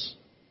verse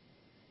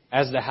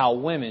as to how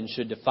women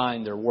should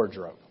define their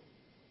wardrobe.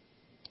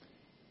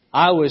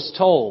 I was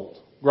told,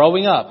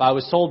 growing up, I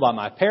was told by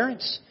my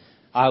parents,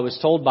 I was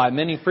told by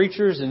many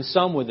preachers and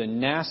some with a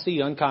nasty,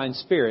 unkind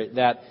spirit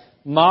that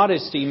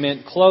modesty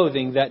meant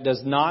clothing that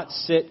does not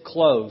sit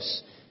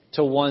close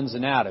to one's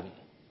anatomy.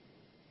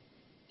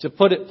 To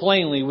put it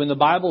plainly, when the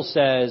Bible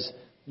says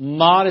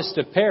modest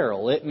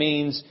apparel, it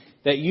means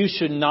that you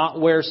should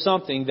not wear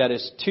something that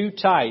is too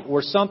tight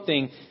or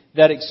something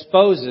that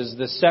exposes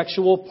the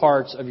sexual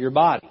parts of your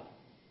body.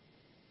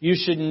 You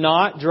should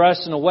not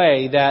dress in a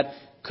way that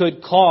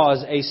could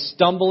cause a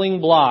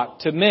stumbling block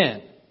to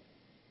men.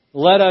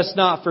 Let us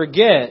not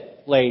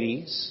forget,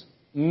 ladies,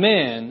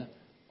 men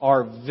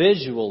are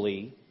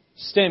visually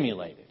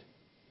stimulated.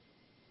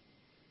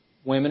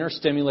 Women are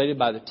stimulated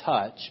by the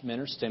touch. Men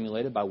are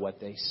stimulated by what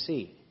they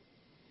see.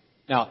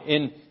 Now,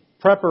 in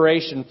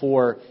preparation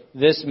for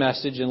this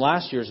message and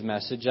last year's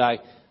message,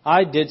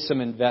 I did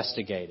some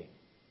investigating.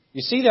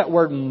 You see that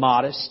word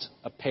modest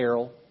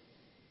apparel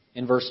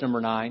in verse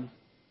number 9?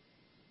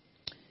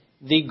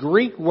 The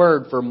Greek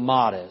word for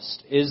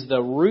modest is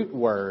the root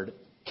word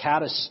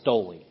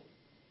katastole.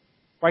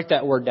 Write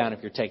that word down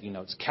if you're taking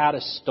notes.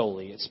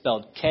 Katastole. It's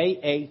spelled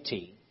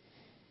K-A-T-A-S-T-O-L-E.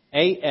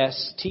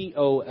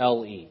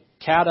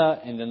 Kata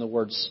and then the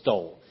word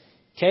stole.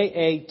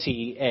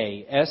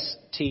 K-A-T-A-S-T-O-L-E.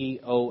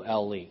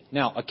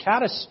 Now, a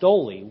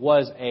katastole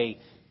was a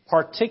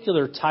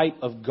particular type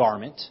of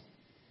garment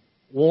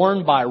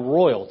worn by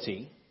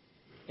royalty,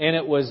 and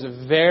it was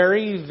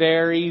very,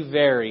 very,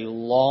 very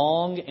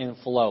long and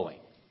flowing.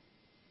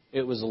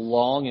 It was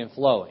long and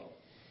flowing.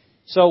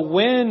 So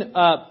when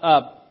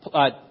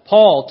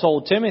Paul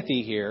told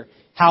Timothy here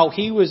how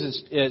he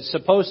was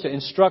supposed to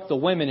instruct the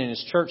women in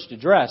his church to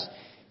dress,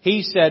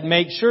 he said,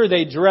 make sure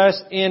they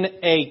dress in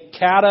a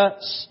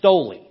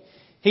catastole.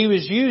 He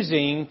was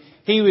using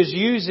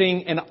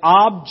an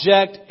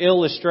object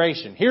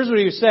illustration. Here's what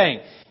he was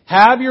saying.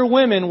 Have your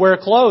women wear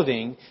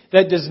clothing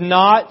that does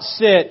not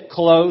sit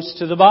close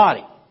to the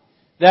body.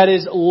 That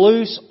is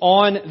loose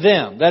on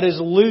them. That is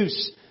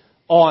loose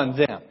on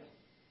them.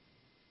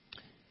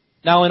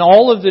 Now in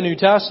all of the New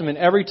Testament,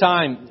 every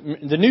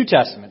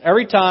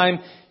time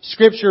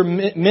Scripture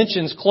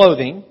mentions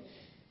clothing,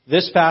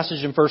 this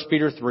passage in 1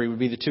 Peter 3 would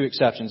be the two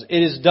exceptions.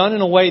 It is done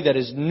in a way that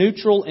is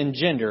neutral in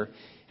gender,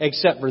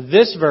 except for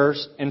this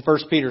verse in 1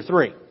 Peter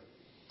 3.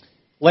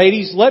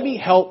 Ladies, let me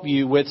help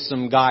you with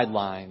some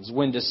guidelines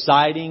when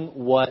deciding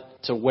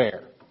what to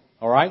wear.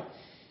 All right?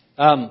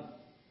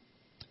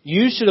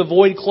 You should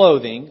avoid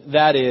clothing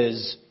that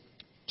is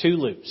too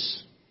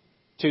loose.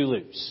 Too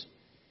loose.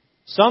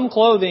 Some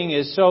clothing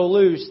is so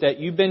loose that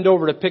you bend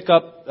over to pick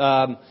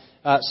up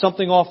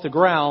something off the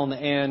ground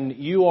and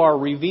you are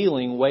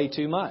revealing way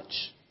too much.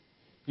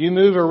 You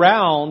move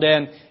around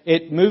and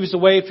it moves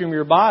away from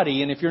your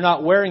body, and if you're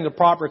not wearing the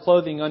proper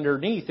clothing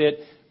underneath, it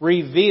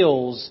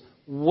reveals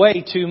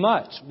way too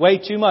much. Way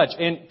too much.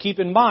 And keep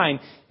in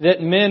mind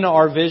that men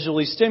are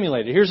visually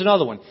stimulated. Here's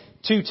another one.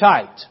 Too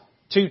tight.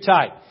 Too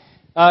tight.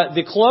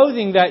 The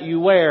clothing that you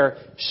wear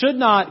should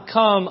not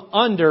come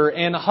under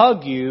and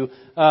hug you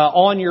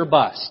on your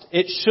bust.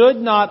 It should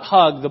not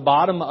hug the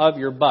bottom of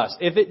your bust.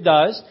 If it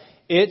does,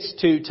 it's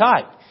too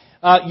tight.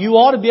 You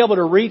ought to be able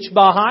to reach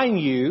behind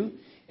you,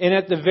 and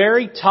at the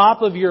very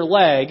top of your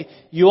leg,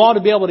 you ought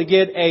to be able to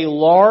get a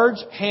large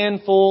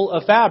handful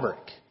of fabric.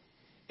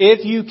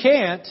 If you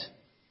can't,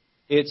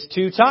 it's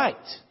too tight.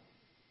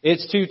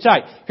 It's too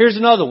tight. Here's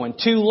another one.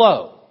 Too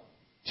low.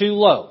 Too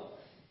low.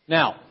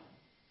 Now,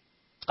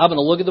 I'm going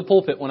to look at the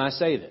pulpit when I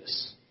say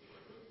this.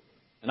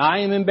 And I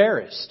am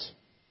embarrassed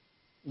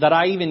that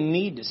I even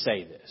need to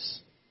say this.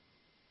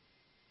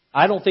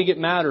 I don't think it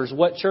matters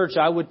what church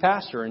I would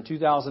pastor in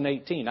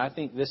 2018. I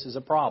think this is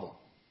a problem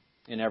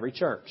in every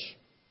church.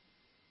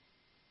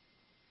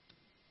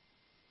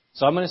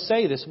 So I'm going to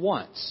say this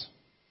once.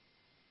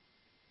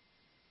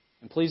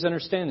 And please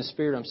understand the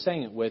spirit I'm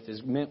saying it with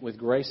is meant with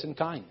grace and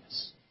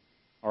kindness.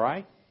 All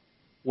right?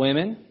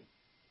 Women,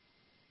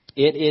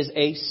 it is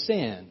a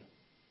sin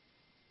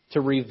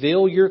to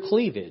reveal your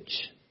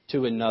cleavage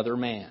to another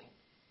man.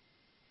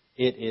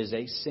 It is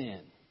a sin.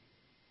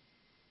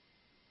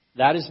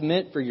 That is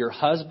meant for your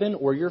husband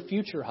or your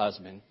future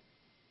husband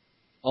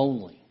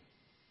only.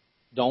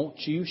 Don't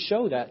you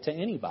show that to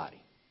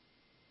anybody.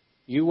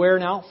 You wear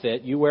an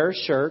outfit, you wear a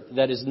shirt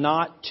that is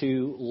not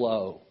too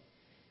low.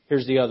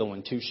 Here's the other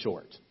one, too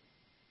short.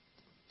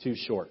 Too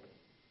short.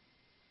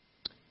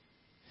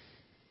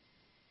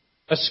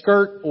 A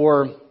skirt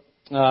or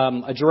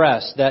a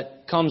dress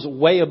that comes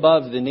way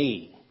above the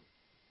knee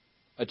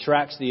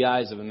attracts the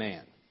eyes of a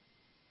man.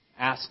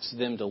 Asks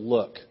them to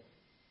look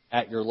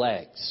at your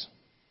legs.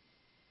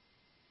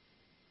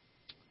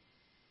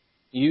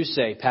 You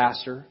say,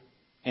 Pastor,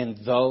 and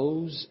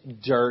those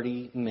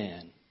dirty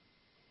men,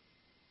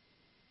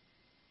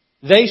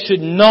 they should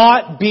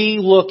not be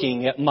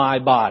looking at my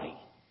body.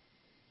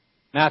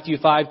 Matthew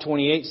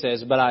 5:28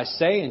 says, but I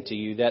say unto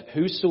you that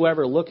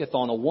whosoever looketh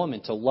on a woman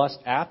to lust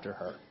after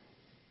her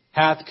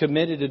hath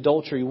committed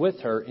adultery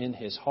with her in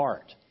his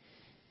heart.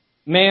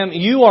 Ma'am,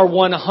 you are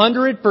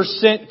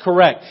 100%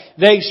 correct.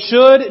 They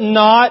should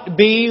not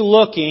be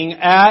looking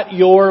at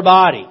your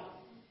body.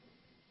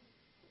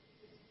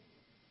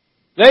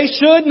 They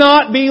should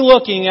not be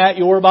looking at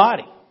your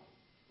body.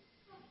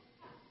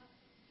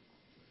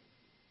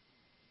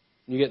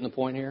 You getting the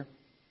point here?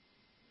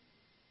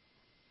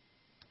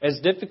 As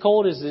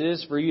difficult as it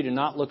is for you to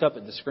not look up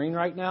at the screen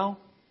right now,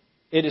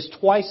 it is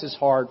twice as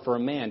hard for a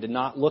man to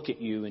not look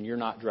at you and you're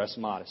not dressed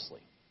modestly.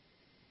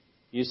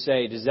 You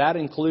say, does that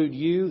include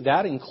you?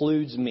 That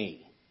includes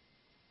me.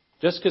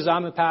 Just because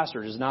I'm a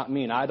pastor does not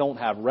mean I don't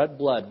have red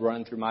blood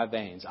running through my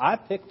veins. I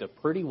picked a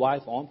pretty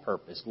wife on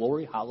purpose.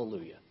 Glory,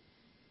 hallelujah.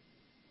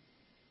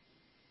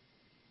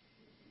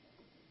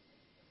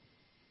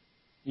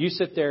 You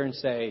sit there and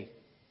say,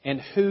 and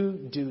who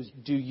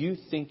do you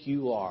think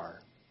you are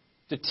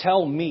to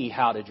tell me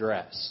how to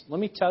dress? Let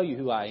me tell you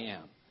who I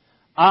am.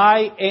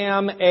 I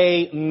am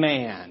a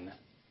man.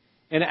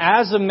 And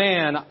as a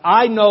man,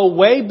 I know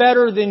way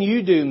better than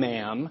you do,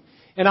 ma'am.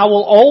 And I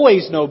will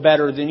always know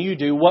better than you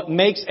do what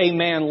makes a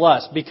man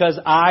lust, because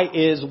I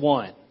is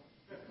one.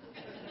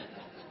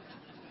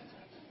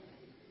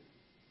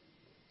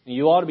 And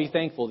you ought to be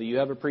thankful that you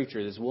have a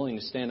preacher that's willing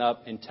to stand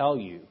up and tell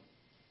you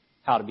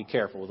how to be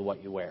careful with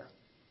what you wear.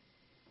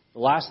 The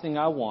last thing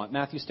I want,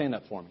 Matthew, stand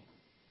up for me.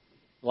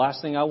 The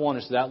last thing I want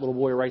is that little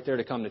boy right there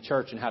to come to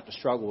church and have to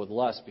struggle with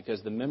lust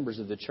because the members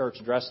of the church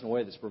dress in a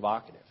way that's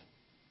provocative.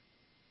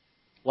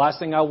 The last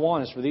thing I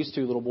want is for these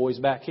two little boys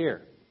back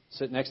here,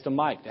 sit next to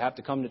Mike, to have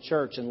to come to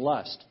church and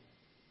lust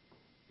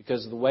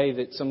because of the way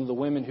that some of the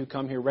women who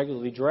come here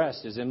regularly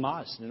dressed is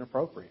immodest and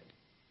inappropriate.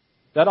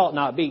 That ought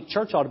not be.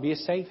 Church ought to be a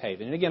safe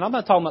haven. And again, I'm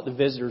not talking about the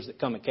visitors that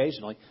come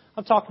occasionally.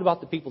 I'm talking about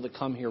the people that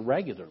come here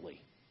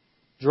regularly.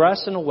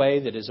 Dress in a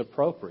way that is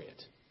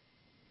appropriate.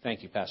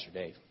 Thank you, Pastor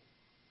Dave.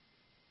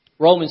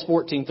 Romans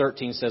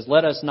 14:13 says,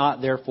 "Let us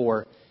not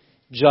therefore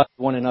judge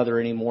one another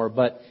anymore,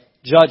 but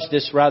judge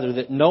this rather,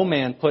 that no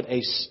man put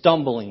a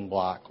stumbling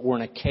block or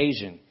an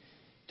occasion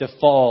to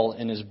fall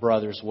in his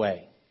brother's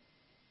way."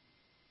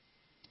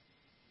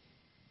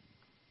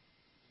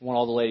 I want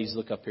all the ladies to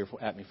look up here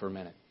at me for a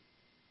minute.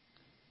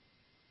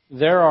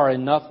 There are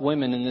enough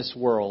women in this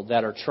world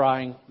that are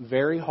trying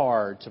very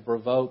hard to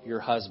provoke your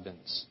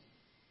husbands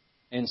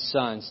and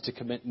sons to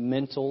commit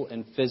mental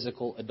and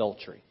physical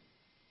adultery.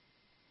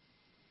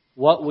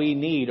 What we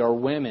need are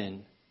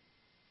women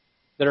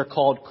that are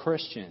called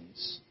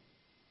Christians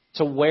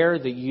to wear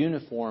the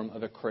uniform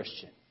of a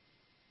Christian,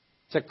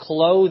 to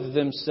clothe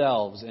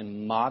themselves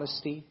in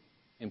modesty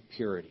and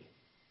purity,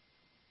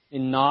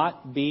 and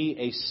not be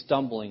a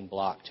stumbling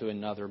block to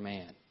another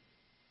man.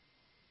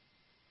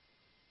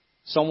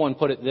 Someone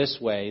put it this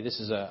way, this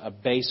is a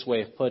base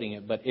way of putting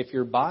it, but if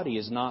your body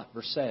is not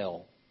for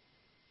sale,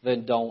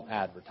 then don't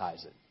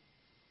advertise it.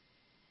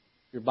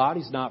 If your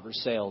body's not for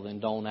sale, then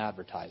don't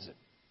advertise it.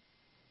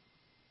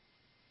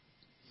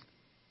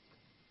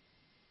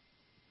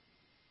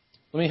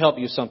 Let me help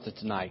you with something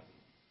tonight.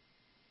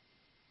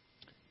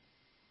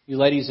 You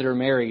ladies that are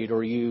married,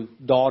 or you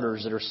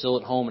daughters that are still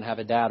at home and have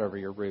a dad over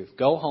your roof,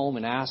 go home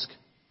and ask,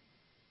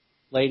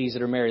 ladies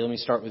that are married, let me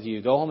start with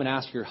you. Go home and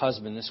ask your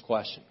husband this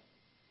question.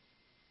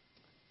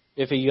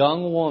 If a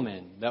young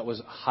woman that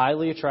was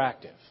highly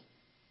attractive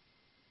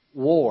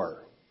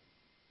wore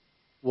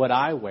what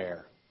I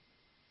wear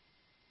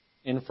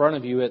in front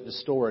of you at the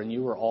store and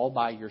you were all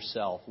by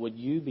yourself, would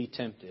you be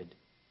tempted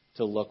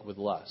to look with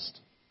lust?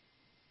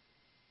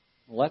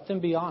 Let them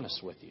be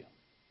honest with you.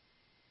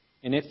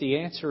 And if the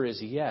answer is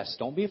yes,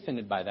 don't be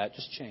offended by that.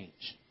 Just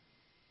change.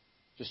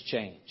 Just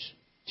change.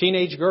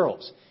 Teenage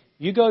girls,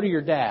 you go to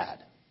your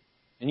dad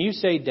and you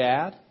say,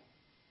 "Dad,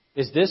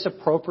 is this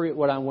appropriate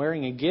what I'm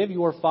wearing?" And give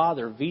your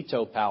father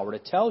veto power to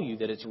tell you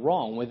that it's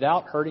wrong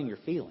without hurting your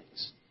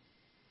feelings.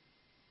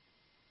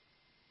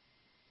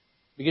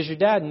 Because your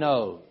dad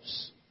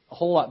knows a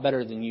whole lot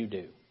better than you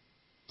do.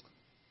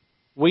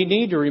 We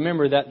need to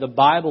remember that the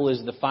Bible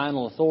is the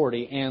final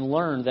authority and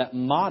learn that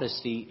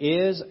modesty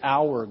is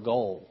our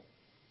goal.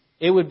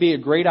 It would be a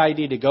great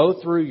idea to go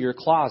through your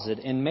closet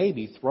and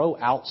maybe throw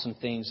out some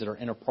things that are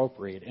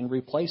inappropriate and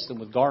replace them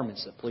with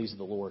garments that please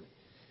the Lord.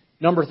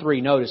 Number 3,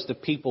 notice the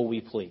people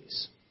we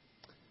please.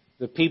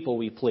 The people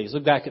we please.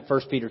 Look back at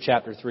 1 Peter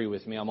chapter 3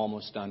 with me. I'm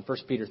almost done.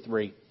 1 Peter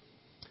 3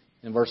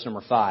 and verse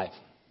number 5.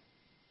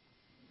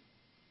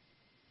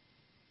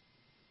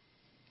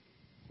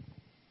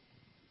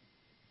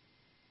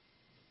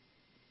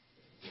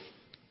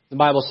 The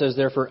Bible says,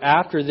 "Therefore,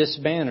 after this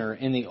manner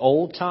in the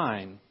old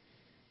time,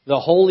 the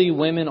holy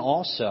women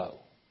also,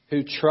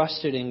 who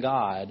trusted in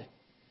God,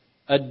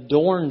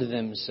 adorned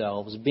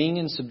themselves, being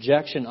in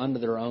subjection unto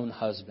their own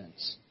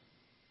husbands."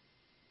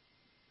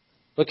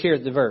 Look here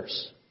at the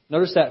verse.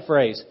 Notice that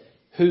phrase,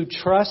 "who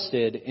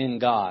trusted in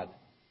God."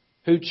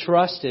 Who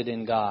trusted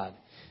in God.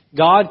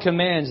 God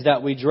commands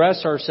that we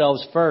dress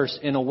ourselves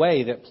first in a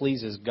way that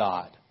pleases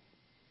God.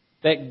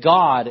 That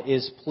God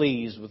is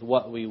pleased with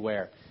what we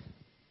wear.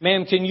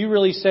 Ma'am, can you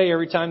really say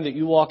every time that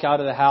you walk out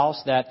of the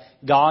house that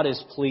God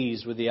is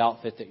pleased with the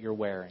outfit that you're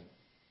wearing?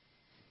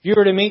 If you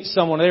were to meet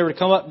someone, they were to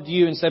come up to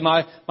you and say,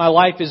 my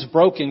life is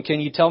broken, can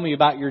you tell me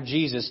about your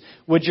Jesus?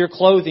 Would your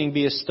clothing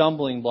be a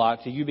stumbling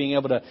block to you being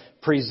able to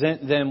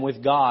present them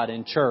with God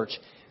in church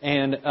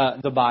and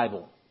the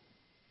Bible?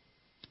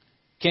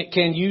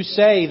 Can you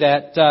say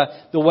that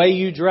the way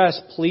you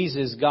dress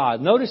pleases God?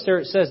 Notice there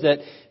it says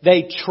that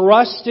they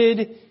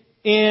trusted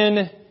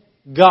in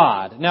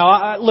God.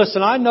 Now,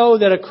 listen, I know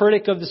that a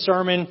critic of the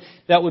sermon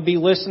that would be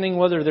listening,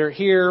 whether they're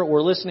here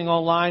or listening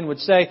online, would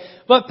say,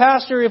 "But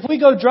Pastor, if we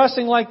go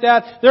dressing like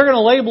that, they're going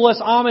to label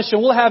us Amish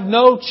and we'll have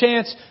no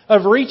chance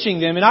of reaching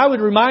them." And I would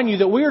remind you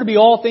that we are to be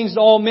all things to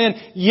all men,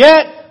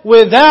 yet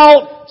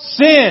without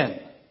sin.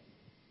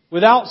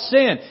 Without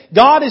sin.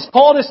 God has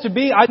called us to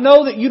be, I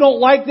know that you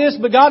don't like this,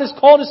 but God has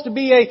called us to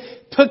be a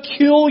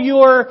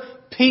peculiar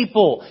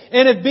people.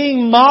 And if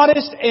being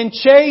modest and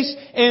chaste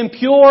and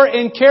pure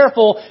and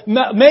careful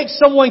makes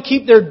someone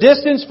keep their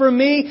distance from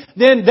me,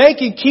 then they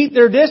can keep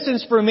their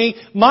distance from me.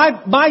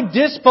 My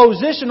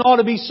disposition ought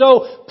to be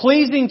so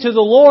pleasing to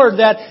the Lord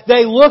that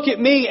they look at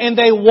me and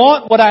they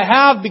want what I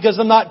have because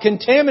I'm not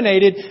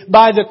contaminated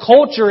by the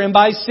culture and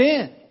by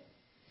sin.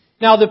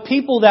 Now, the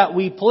people that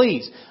we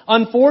please.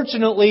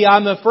 Unfortunately,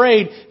 I'm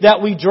afraid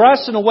that we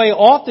dress in a way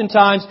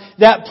oftentimes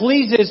that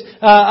pleases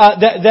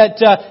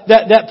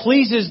that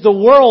pleases the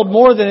world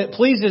more than it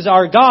pleases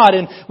our God,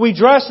 and we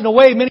dress in a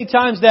way many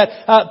times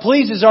that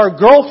pleases our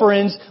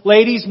girlfriends,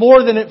 ladies,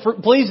 more than it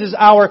pleases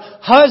our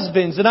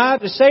husbands. And I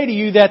have to say to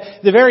you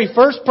that the very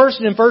first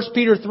person in 1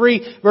 Peter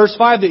 3, verse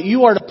 5, that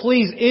you are to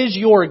please is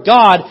your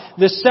God.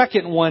 The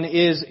second one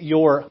is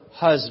your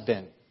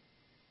husband.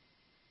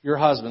 Your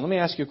husband. Let me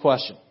ask you a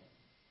question.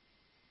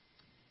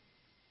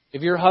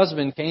 If your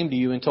husband came to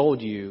you and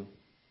told you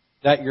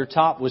that your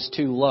top was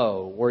too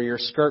low, or your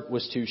skirt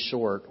was too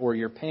short, or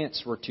your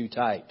pants were too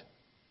tight,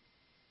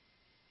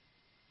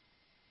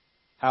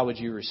 how would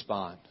you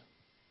respond?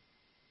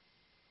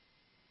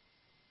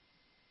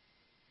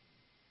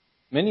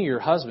 Many of your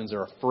husbands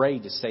are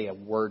afraid to say a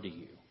word to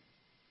you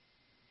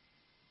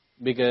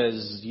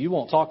because you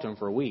won't talk to them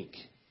for a week.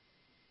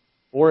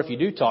 Or if you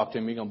do talk to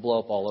them, you're going to blow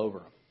up all over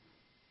them.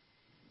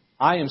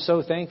 I am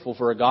so thankful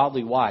for a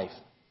godly wife.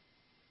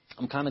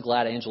 I'm kind of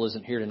glad Angela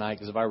isn't here tonight,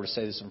 because if I were to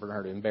say this in front of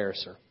her, to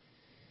embarrass her.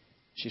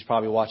 She's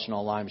probably watching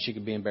online, but she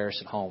could be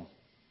embarrassed at home.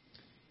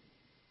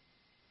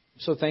 I'm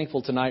so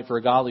thankful tonight for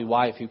a godly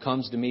wife who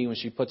comes to me when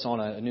she puts on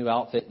a new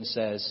outfit and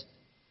says,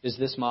 "Is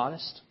this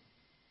modest?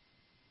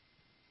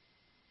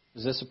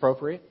 Is this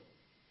appropriate?"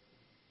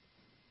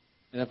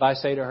 And if I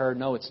say to her,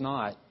 "No, it's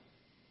not,"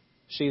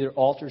 she either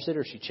alters it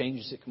or she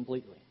changes it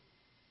completely.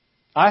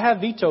 I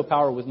have veto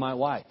power with my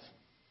wife.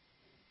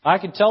 I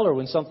can tell her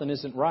when something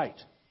isn't right.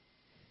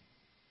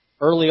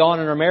 Early on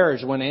in our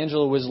marriage, when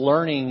Angela was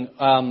learning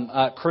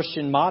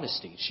Christian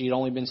modesty, she'd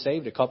only been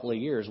saved a couple of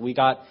years. We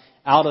got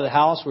out of the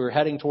house, we were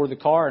heading toward the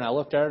car, and I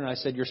looked at her and I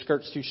said, "Your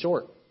skirt's too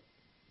short."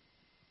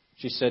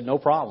 She said, "No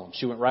problem."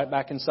 She went right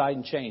back inside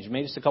and changed.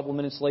 Made us a couple of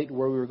minutes late to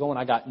where we were going.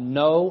 I got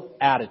no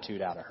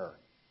attitude out of her.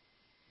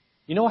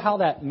 You know how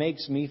that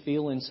makes me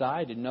feel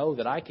inside, to know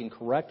that I can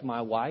correct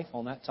my wife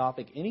on that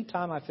topic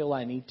anytime I feel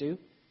I need to,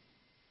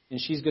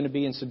 and she's going to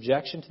be in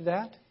subjection to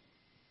that?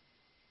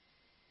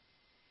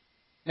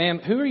 Ma'am,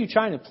 who are you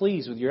trying to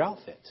please with your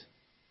outfit?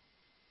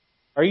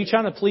 Are you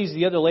trying to please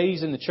the other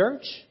ladies in the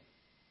church?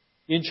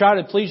 You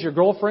trying to please your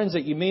girlfriends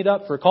that you meet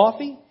up for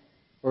coffee?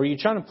 Or are you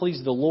trying to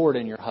please the Lord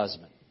and your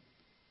husband?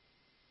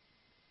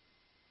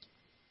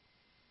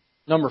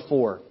 Number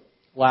 4,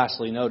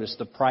 lastly, notice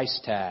the price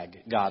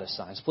tag God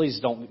assigns. Please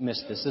don't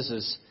miss this. This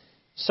is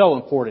so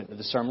important to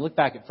the sermon. Look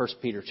back at 1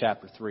 Peter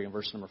chapter 3 and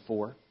verse number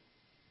 4.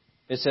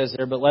 It says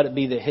there, "But let it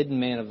be the hidden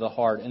man of the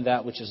heart, and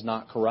that which is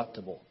not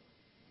corruptible,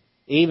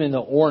 even the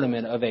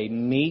ornament of a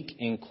meek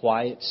and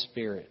quiet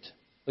spirit."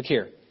 Look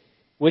here.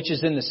 "Which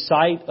is in the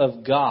sight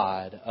of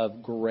God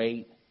of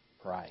great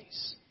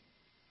price."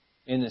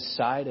 In the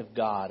sight of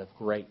God of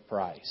great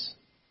price.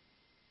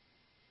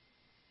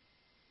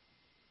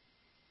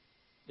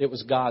 It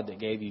was God that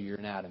gave you your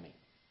anatomy.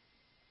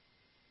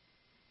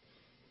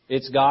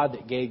 It's God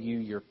that gave you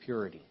your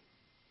purity.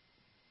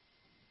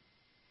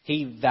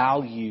 He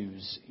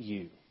values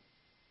you.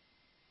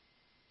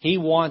 He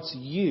wants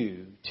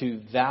you to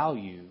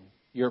value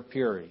your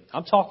purity.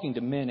 I'm talking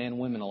to men and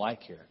women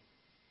alike here.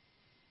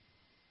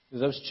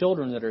 Those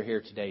children that are here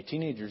today,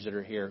 teenagers that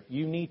are here,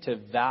 you need to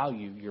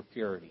value your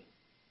purity.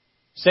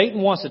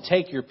 Satan wants to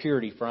take your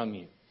purity from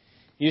you.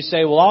 You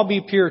say, "Well, I'll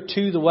be pure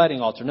to the wedding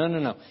altar."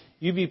 No.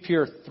 You be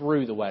pure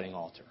through the wedding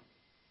altar.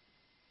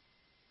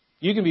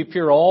 You can be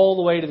pure all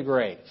the way to the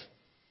grave.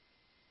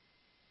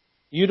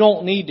 You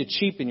don't need to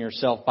cheapen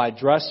yourself by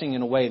dressing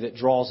in a way that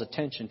draws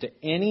attention to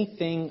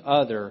anything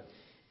other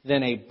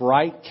than a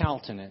bright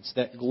countenance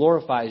that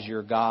glorifies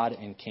your God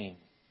and King.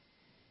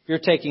 If you're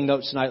taking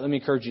notes tonight, let me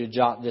encourage you to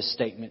jot this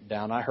statement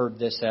down. I heard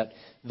this at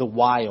the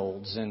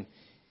Wilds in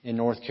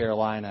North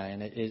Carolina,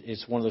 and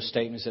it's one of those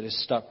statements that has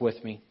stuck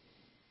with me.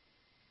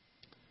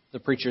 The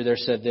preacher there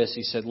said this.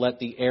 He said, "Let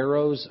the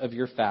arrows of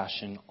your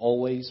fashion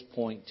always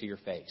point to your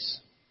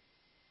face."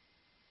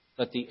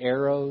 Let the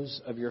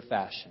arrows of your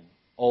fashion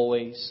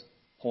always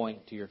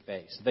point to your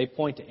face. If they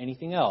point to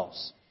anything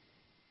else,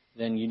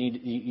 then you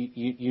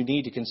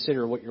need to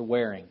consider what you're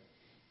wearing.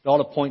 It ought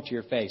to point to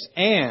your face.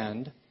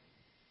 And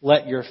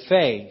let your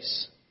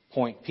face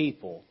point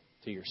people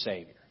to your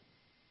Savior.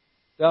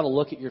 They ought to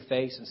look at your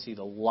face and see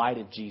the light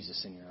of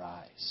Jesus in your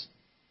eyes.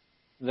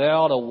 They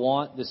ought to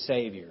want the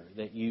Savior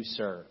that you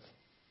serve.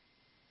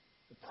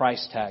 The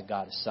price tag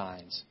God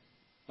assigns.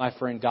 My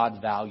friend,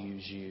 God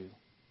values you.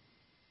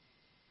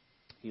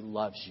 He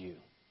loves you.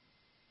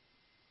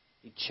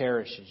 He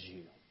cherishes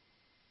you.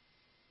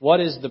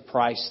 What is the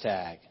price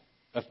tag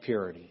of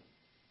purity?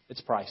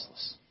 It's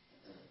priceless.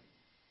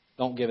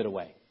 Don't give it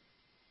away.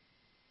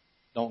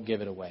 Don't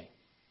give it away.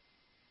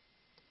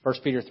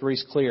 1 Peter 3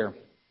 is clear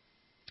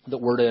that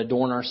we're to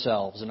adorn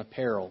ourselves in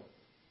apparel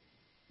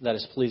that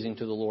is pleasing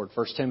to the Lord.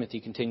 1 Timothy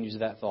continues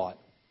that thought.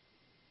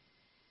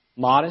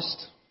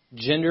 Modest,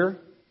 gender,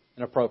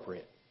 and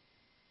appropriate.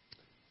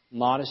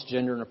 Modest,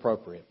 gender, and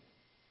appropriate.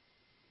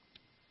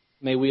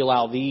 May we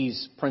allow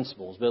these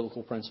principles,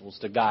 biblical principles,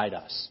 to guide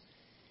us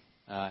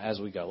as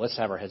we go. Let's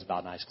have our heads bowed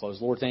and eyes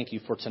closed. Lord, thank you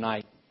for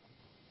tonight.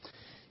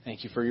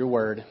 Thank you for your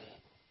word.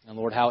 And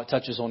Lord, how it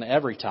touches on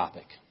every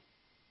topic.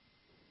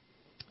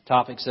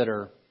 Topics that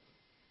are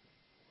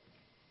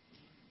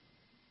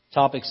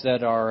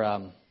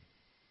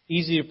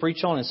easy to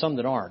preach on and some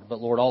that aren't, but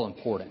Lord, all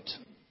important.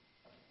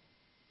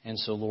 And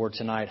so, Lord,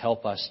 tonight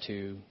help us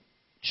to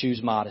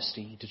choose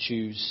modesty, to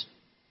choose,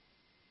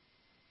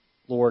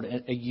 Lord,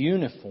 a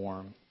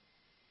uniform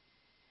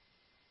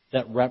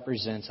that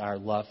represents our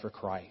love for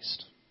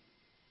Christ.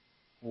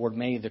 Lord,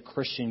 may the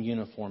Christian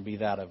uniform be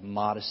that of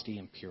modesty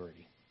and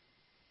purity.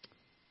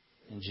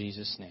 In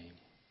Jesus' name.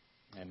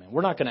 Amen.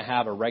 We're not going to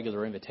have a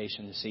regular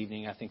invitation this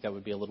evening. I think that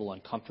would be a little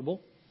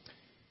uncomfortable.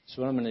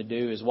 So what I'm going to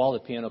do is while the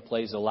piano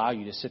plays, allow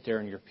you to sit there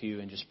in your pew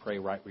and just pray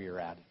right where you're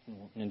at.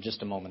 In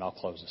just a moment, I'll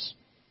close this.